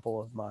a couple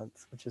of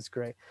months, which is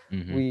great.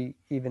 Mm-hmm. We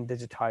even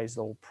digitized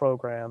old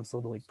programs,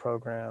 Little League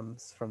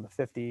programs from the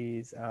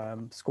 50s,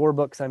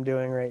 scorebooks I'm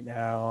doing right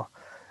now.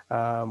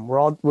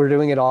 We're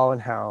doing it all in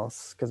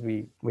house because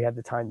we had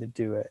the time to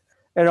do it.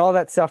 And all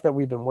that stuff that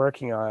we've been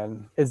working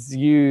on is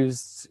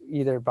used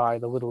either by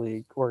the Little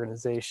League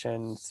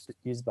organization,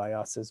 used by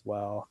us as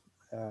well.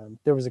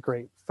 There was a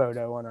great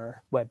photo on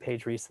our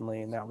webpage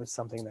recently, and that was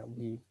something that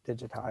we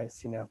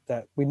digitized,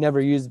 that we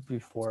never used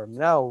before.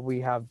 Now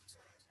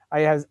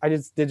I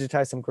just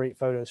digitized some great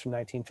photos from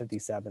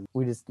 1957.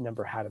 We just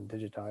never had them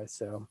digitized.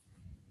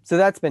 So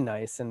that's been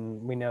nice.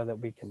 And we know that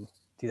we can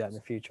do that in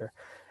the future.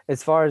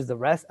 As far as the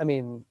rest, I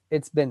mean,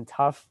 it's been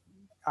tough.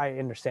 I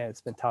understand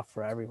it's been tough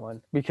for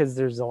everyone because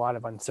there's a lot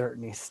of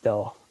uncertainty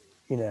still,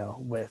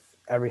 with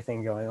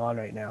everything going on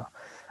right now.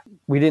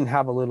 We didn't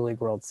have a Little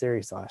League World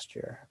Series last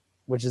year,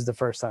 which is the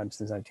first time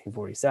since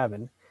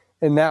 1947.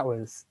 And that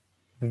was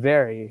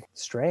very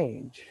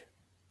strange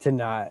to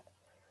not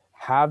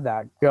have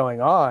that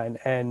going on.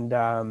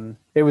 And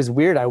it was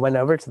weird. I went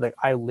over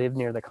I live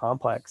near the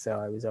complex. So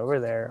I was over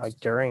there like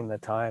during the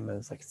time. It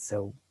was like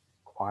so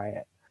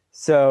quiet.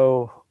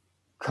 So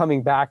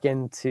coming back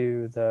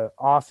into the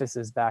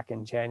offices back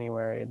in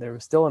January, there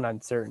was still an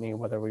uncertainty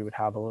whether we would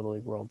have a Little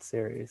League World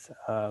Series.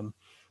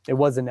 It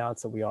was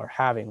announced that we are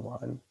having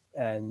one.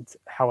 And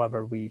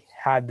however, we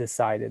had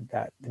decided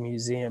that the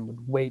museum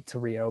would wait to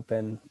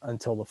reopen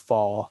until the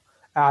fall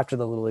after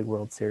the Little League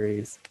World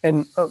Series.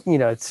 And,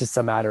 it's just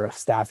a matter of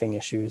staffing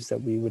issues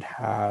that we would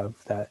have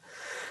that.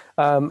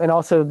 And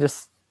also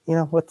just,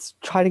 let's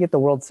try to get the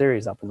World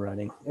Series up and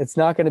running. It's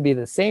not going to be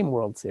the same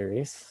World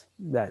Series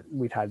that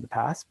we've had in the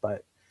past,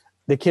 but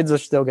the kids are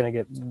still going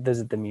to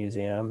visit the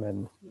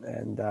museum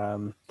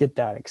and get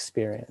that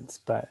experience.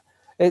 But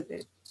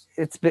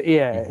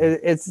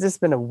it's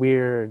just been a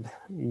weird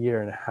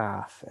year and a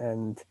half,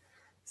 and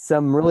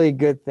some really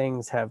good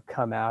things have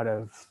come out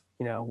of,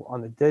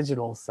 on the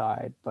digital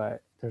side,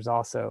 but there's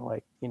also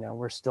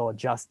we're still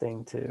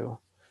adjusting to,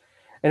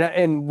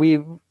 and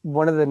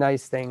one of the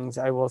nice things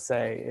I will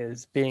say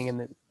is being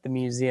in the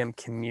museum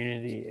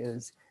community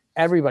is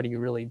everybody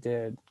really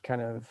did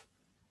kind of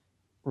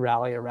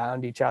rally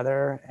around each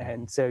other.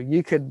 And so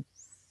you could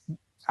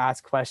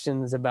ask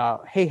questions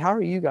about, hey, how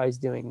are you guys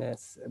doing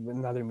this at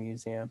another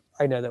museum?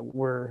 I know that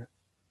we're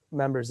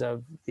members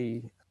of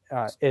the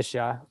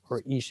ISHA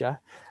or ISHA.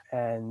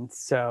 And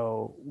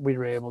so we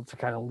were able to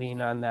kind of lean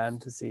on them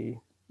to see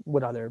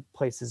what other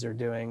places are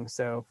doing.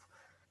 So,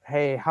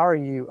 hey, how are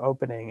you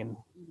opening and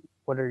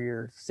what are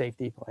your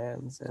safety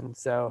plans? And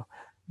so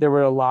there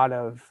were a lot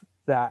of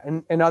that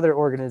and other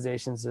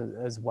organizations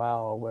as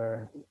well,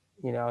 where,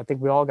 I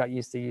think we all got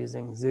used to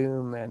using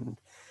Zoom and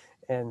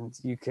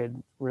you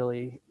could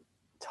really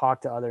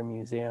talk to other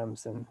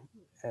museums and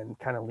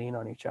kind of lean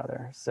on each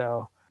other.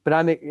 So,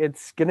 but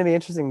it's going to be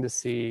interesting to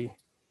see,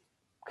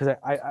 because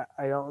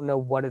I don't know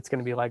what it's going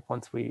to be like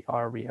once we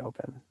are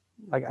reopened.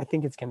 I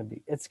think it's going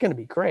to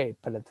be great,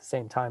 but at the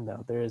same time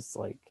though, there is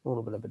a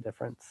little bit of a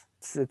difference.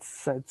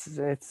 It's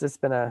just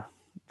been a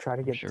try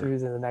to get through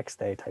to the next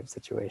day type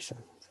situation.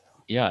 So.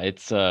 Yeah,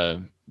 it's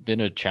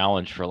been a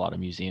challenge for a lot of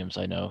museums,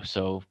 I know.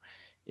 So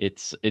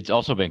it's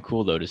also been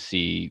cool though to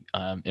see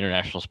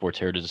International Sports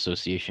Heritage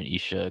Association,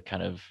 ISHA,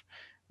 kind of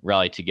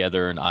rally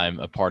together, and I'm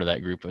a part of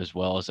that group as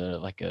well as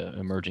a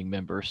emerging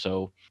member.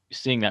 So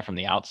seeing that from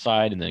the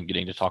outside and then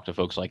getting to talk to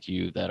folks like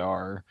you that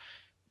are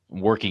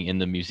working in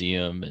the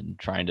museum and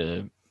trying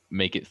to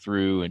make it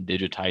through and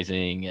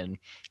digitizing, and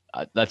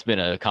that's been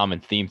a common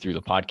theme through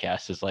the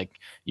podcast is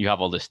you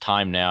have all this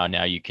time now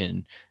you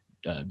can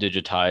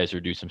digitize or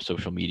do some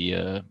social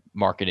media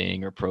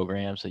marketing or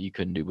programs that you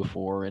couldn't do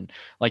before. And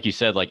like you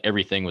said,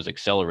 everything was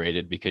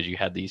accelerated because you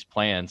had these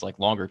plans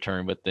longer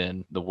term, but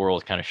then the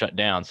world kind of shut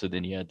down. So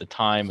then you had the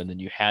time and then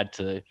you had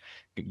to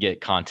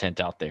get content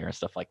out there and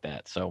stuff like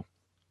that. So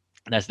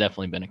that's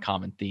definitely been a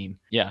common theme.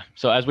 Yeah.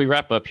 So as we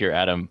wrap up here,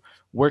 Adam,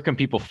 where can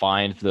people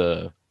find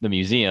the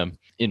museum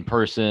in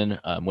person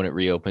when it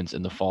reopens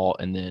in the fall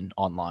and then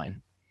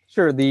online?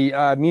 Sure.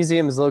 The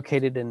museum is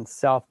located in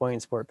South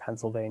Williamsport,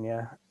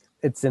 Pennsylvania.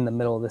 It's in the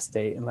middle of the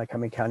state in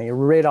Lycoming County,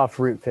 right off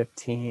Route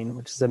 15,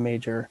 which is a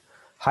major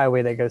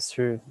highway that goes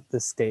through the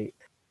state.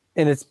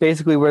 And it's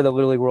basically where the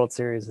Little League World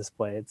Series is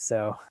played.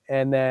 So,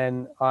 and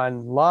then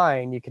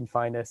online, you can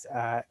find us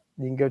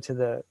you can go to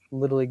the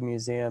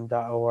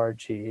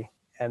littleleaguemuseum.org.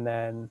 And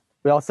then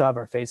we also have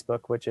our Facebook,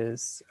 which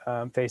is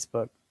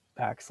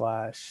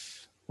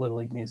Facebook.com/Little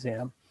League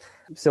Museum.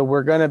 So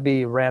we're going to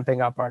be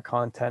ramping up our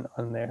content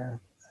on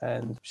there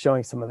and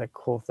showing some of the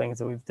cool things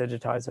that we've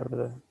digitized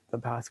over the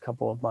past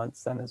couple of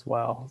months then as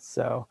well.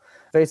 So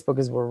Facebook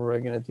is where we're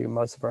going to do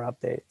most of our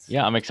updates.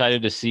 Yeah, I'm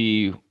excited to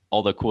see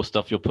all the cool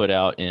stuff you'll put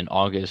out in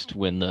August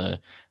when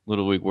the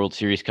Little League World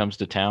Series comes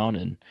to town,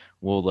 and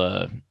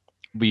we'll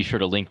be sure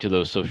to link to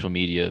those social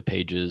media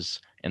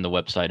pages and the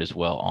website as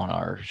well on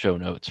our show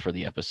notes for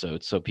the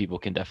episode, so people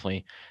can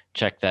definitely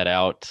check that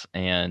out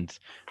and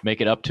make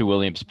it up to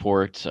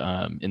Williamsport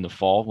in the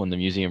fall when the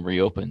museum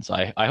reopens.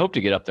 I hope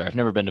to get up there. I've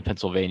never been to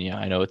Pennsylvania.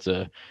 I know it's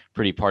a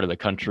pretty part of the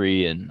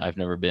country and I've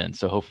never been.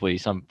 So hopefully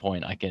some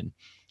point I can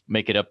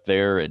make it up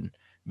there and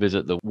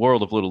visit the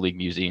World of Little League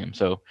Museum.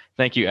 So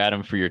thank you,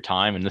 Adam, for your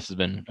time. And this has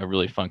been a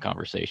really fun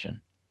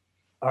conversation.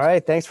 All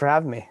right. Thanks for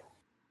having me.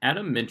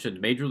 Adam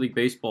mentioned Major League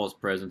Baseball's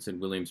presence in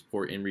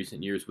Williamsport in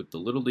recent years with the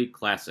Little League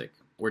Classic,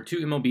 where two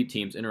MLB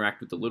teams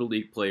interact with the Little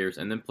League players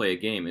and then play a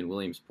game in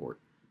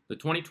Williamsport. The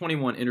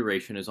 2021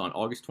 iteration is on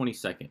August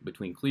 22nd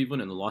between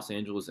Cleveland and the Los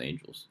Angeles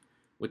Angels.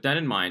 With that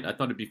in mind, I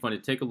thought it'd be fun to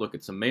take a look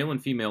at some male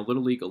and female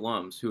Little League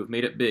alums who have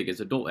made it big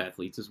as adult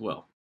athletes as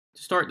well.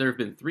 To start, there have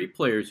been 3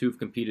 players who have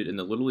competed in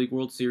the Little League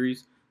World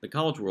Series, the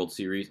College World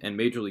Series, and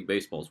Major League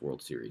Baseball's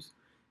World Series: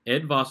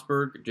 Ed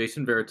Vosburg,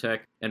 Jason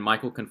Varitek, and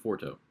Michael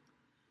Conforto.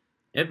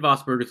 Ed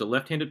Vosburg is a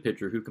left-handed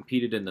pitcher who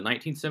competed in the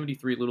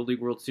 1973 Little League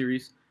World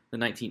Series, the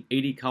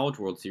 1980 College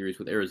World Series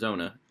with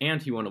Arizona, and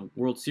he won a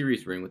World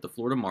Series ring with the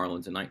Florida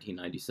Marlins in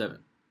 1997.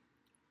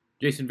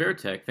 Jason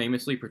Varitek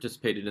famously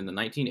participated in the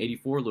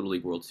 1984 Little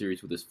League World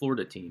Series with his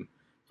Florida team,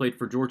 played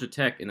for Georgia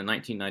Tech in the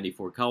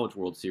 1994 College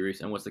World Series,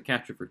 and was the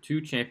catcher for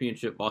 2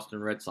 championship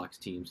Boston Red Sox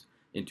teams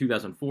in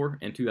 2004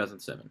 and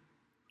 2007.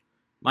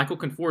 Michael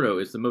Conforto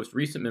is the most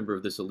recent member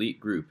of this elite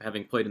group,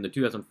 having played in the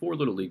 2004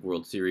 Little League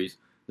World Series,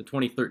 the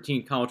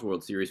 2013 College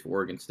World Series for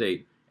Oregon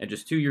State, and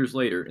just 2 years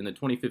later in the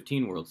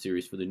 2015 World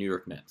Series for the New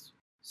York Mets.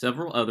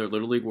 Several other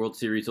Little League World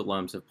Series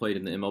alums have played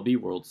in the MLB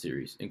World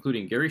Series,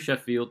 including Gary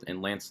Sheffield and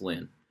Lance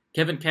Lynn.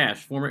 Kevin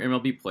Cash, former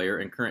MLB player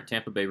and current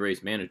Tampa Bay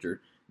Rays manager,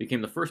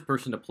 became the first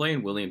person to play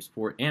in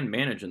Williamsport and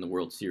manage in the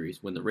World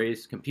Series when the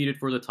Rays competed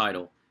for the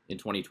title in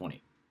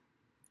 2020.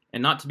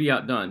 And not to be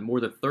outdone, more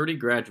than 30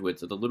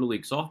 graduates of the Little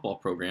League softball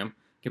program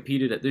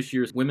competed at this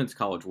year's Women's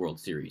College World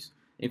Series,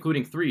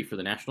 including 3 for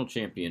the national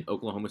champion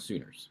Oklahoma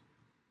Sooners.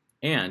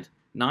 And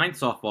 9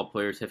 softball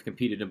players have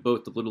competed in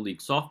both the Little League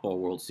Softball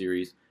World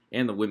Series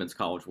and the Women's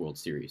College World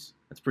Series.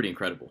 That's pretty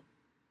incredible.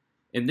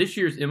 In this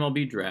year's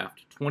MLB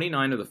draft,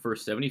 29 of the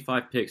first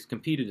 75 picks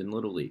competed in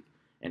Little League,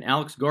 and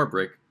Alex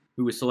Garbrick,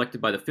 who was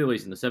selected by the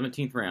Phillies in the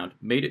 17th round,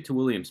 made it to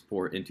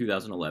Williamsport in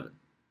 2011.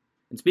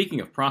 And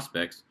speaking of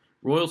prospects,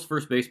 Royals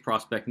first base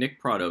prospect Nick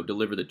Pratto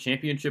delivered the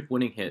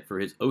championship-winning hit for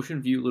his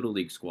Ocean View Little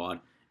League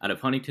squad out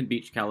of Huntington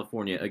Beach,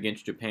 California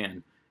against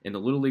Japan in the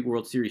Little League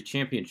World Series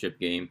championship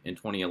game in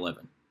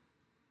 2011.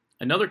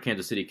 Another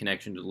Kansas City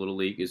connection to the Little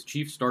League is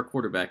Chiefs star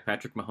quarterback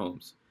Patrick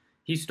Mahomes.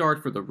 He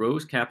starred for the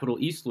Rose Capital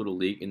East Little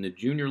League in the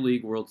Junior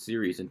League World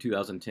Series in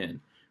 2010,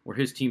 where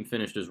his team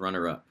finished as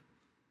runner-up.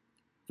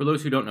 For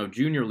those who don't know,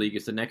 Junior League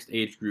is the next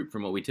age group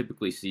from what we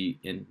typically see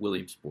in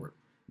Williamsport.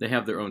 They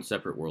have their own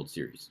separate World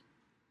Series.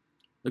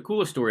 The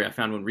coolest story I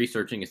found when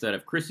researching is that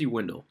of Chrissy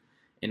Wendell.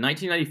 In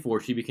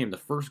 1994, she became the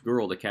first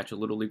girl to catch a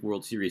Little League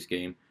World Series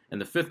game and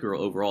the 5th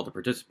girl overall to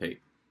participate.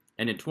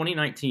 And in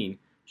 2019,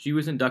 she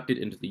was inducted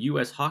into the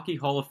U.S. Hockey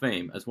Hall of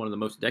Fame as one of the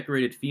most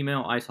decorated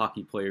female ice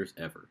hockey players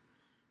ever.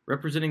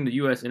 Representing the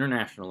U.S.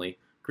 internationally,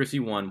 Chrissy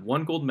won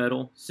 1 gold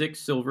medal, 6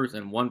 silvers,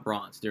 and 1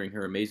 bronze during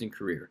her amazing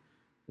career.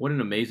 What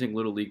an amazing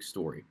Little League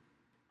story.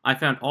 I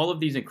found all of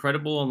these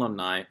incredible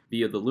alumni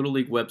via the Little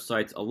League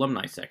website's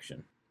alumni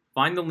section.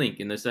 Find the link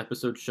in this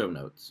episode's show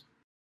notes.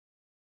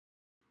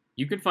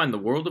 You can find the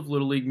World of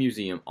Little League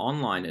Museum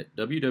online at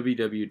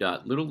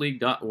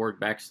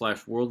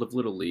www.littleleague.org/World of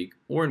Little League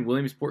or in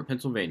Williamsport,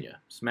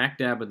 Pennsylvania, smack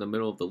dab in the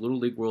middle of the Little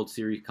League World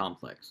Series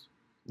complex.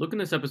 Look in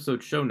this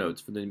episode's show notes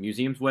for the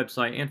museum's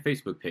website and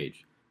Facebook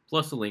page,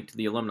 plus a link to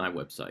the alumni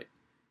website.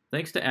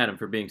 Thanks to Adam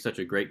for being such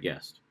a great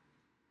guest.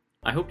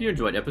 I hope you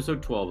enjoyed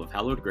episode 12 of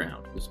Hallowed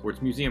Ground, the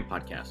Sports Museum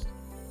podcast.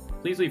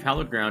 Please leave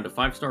Hallowed Ground a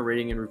 5-star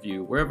rating and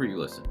review wherever you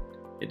listen.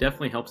 It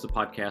definitely helps the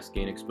podcast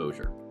gain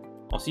exposure.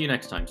 I'll see you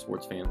next time,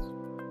 sports fans.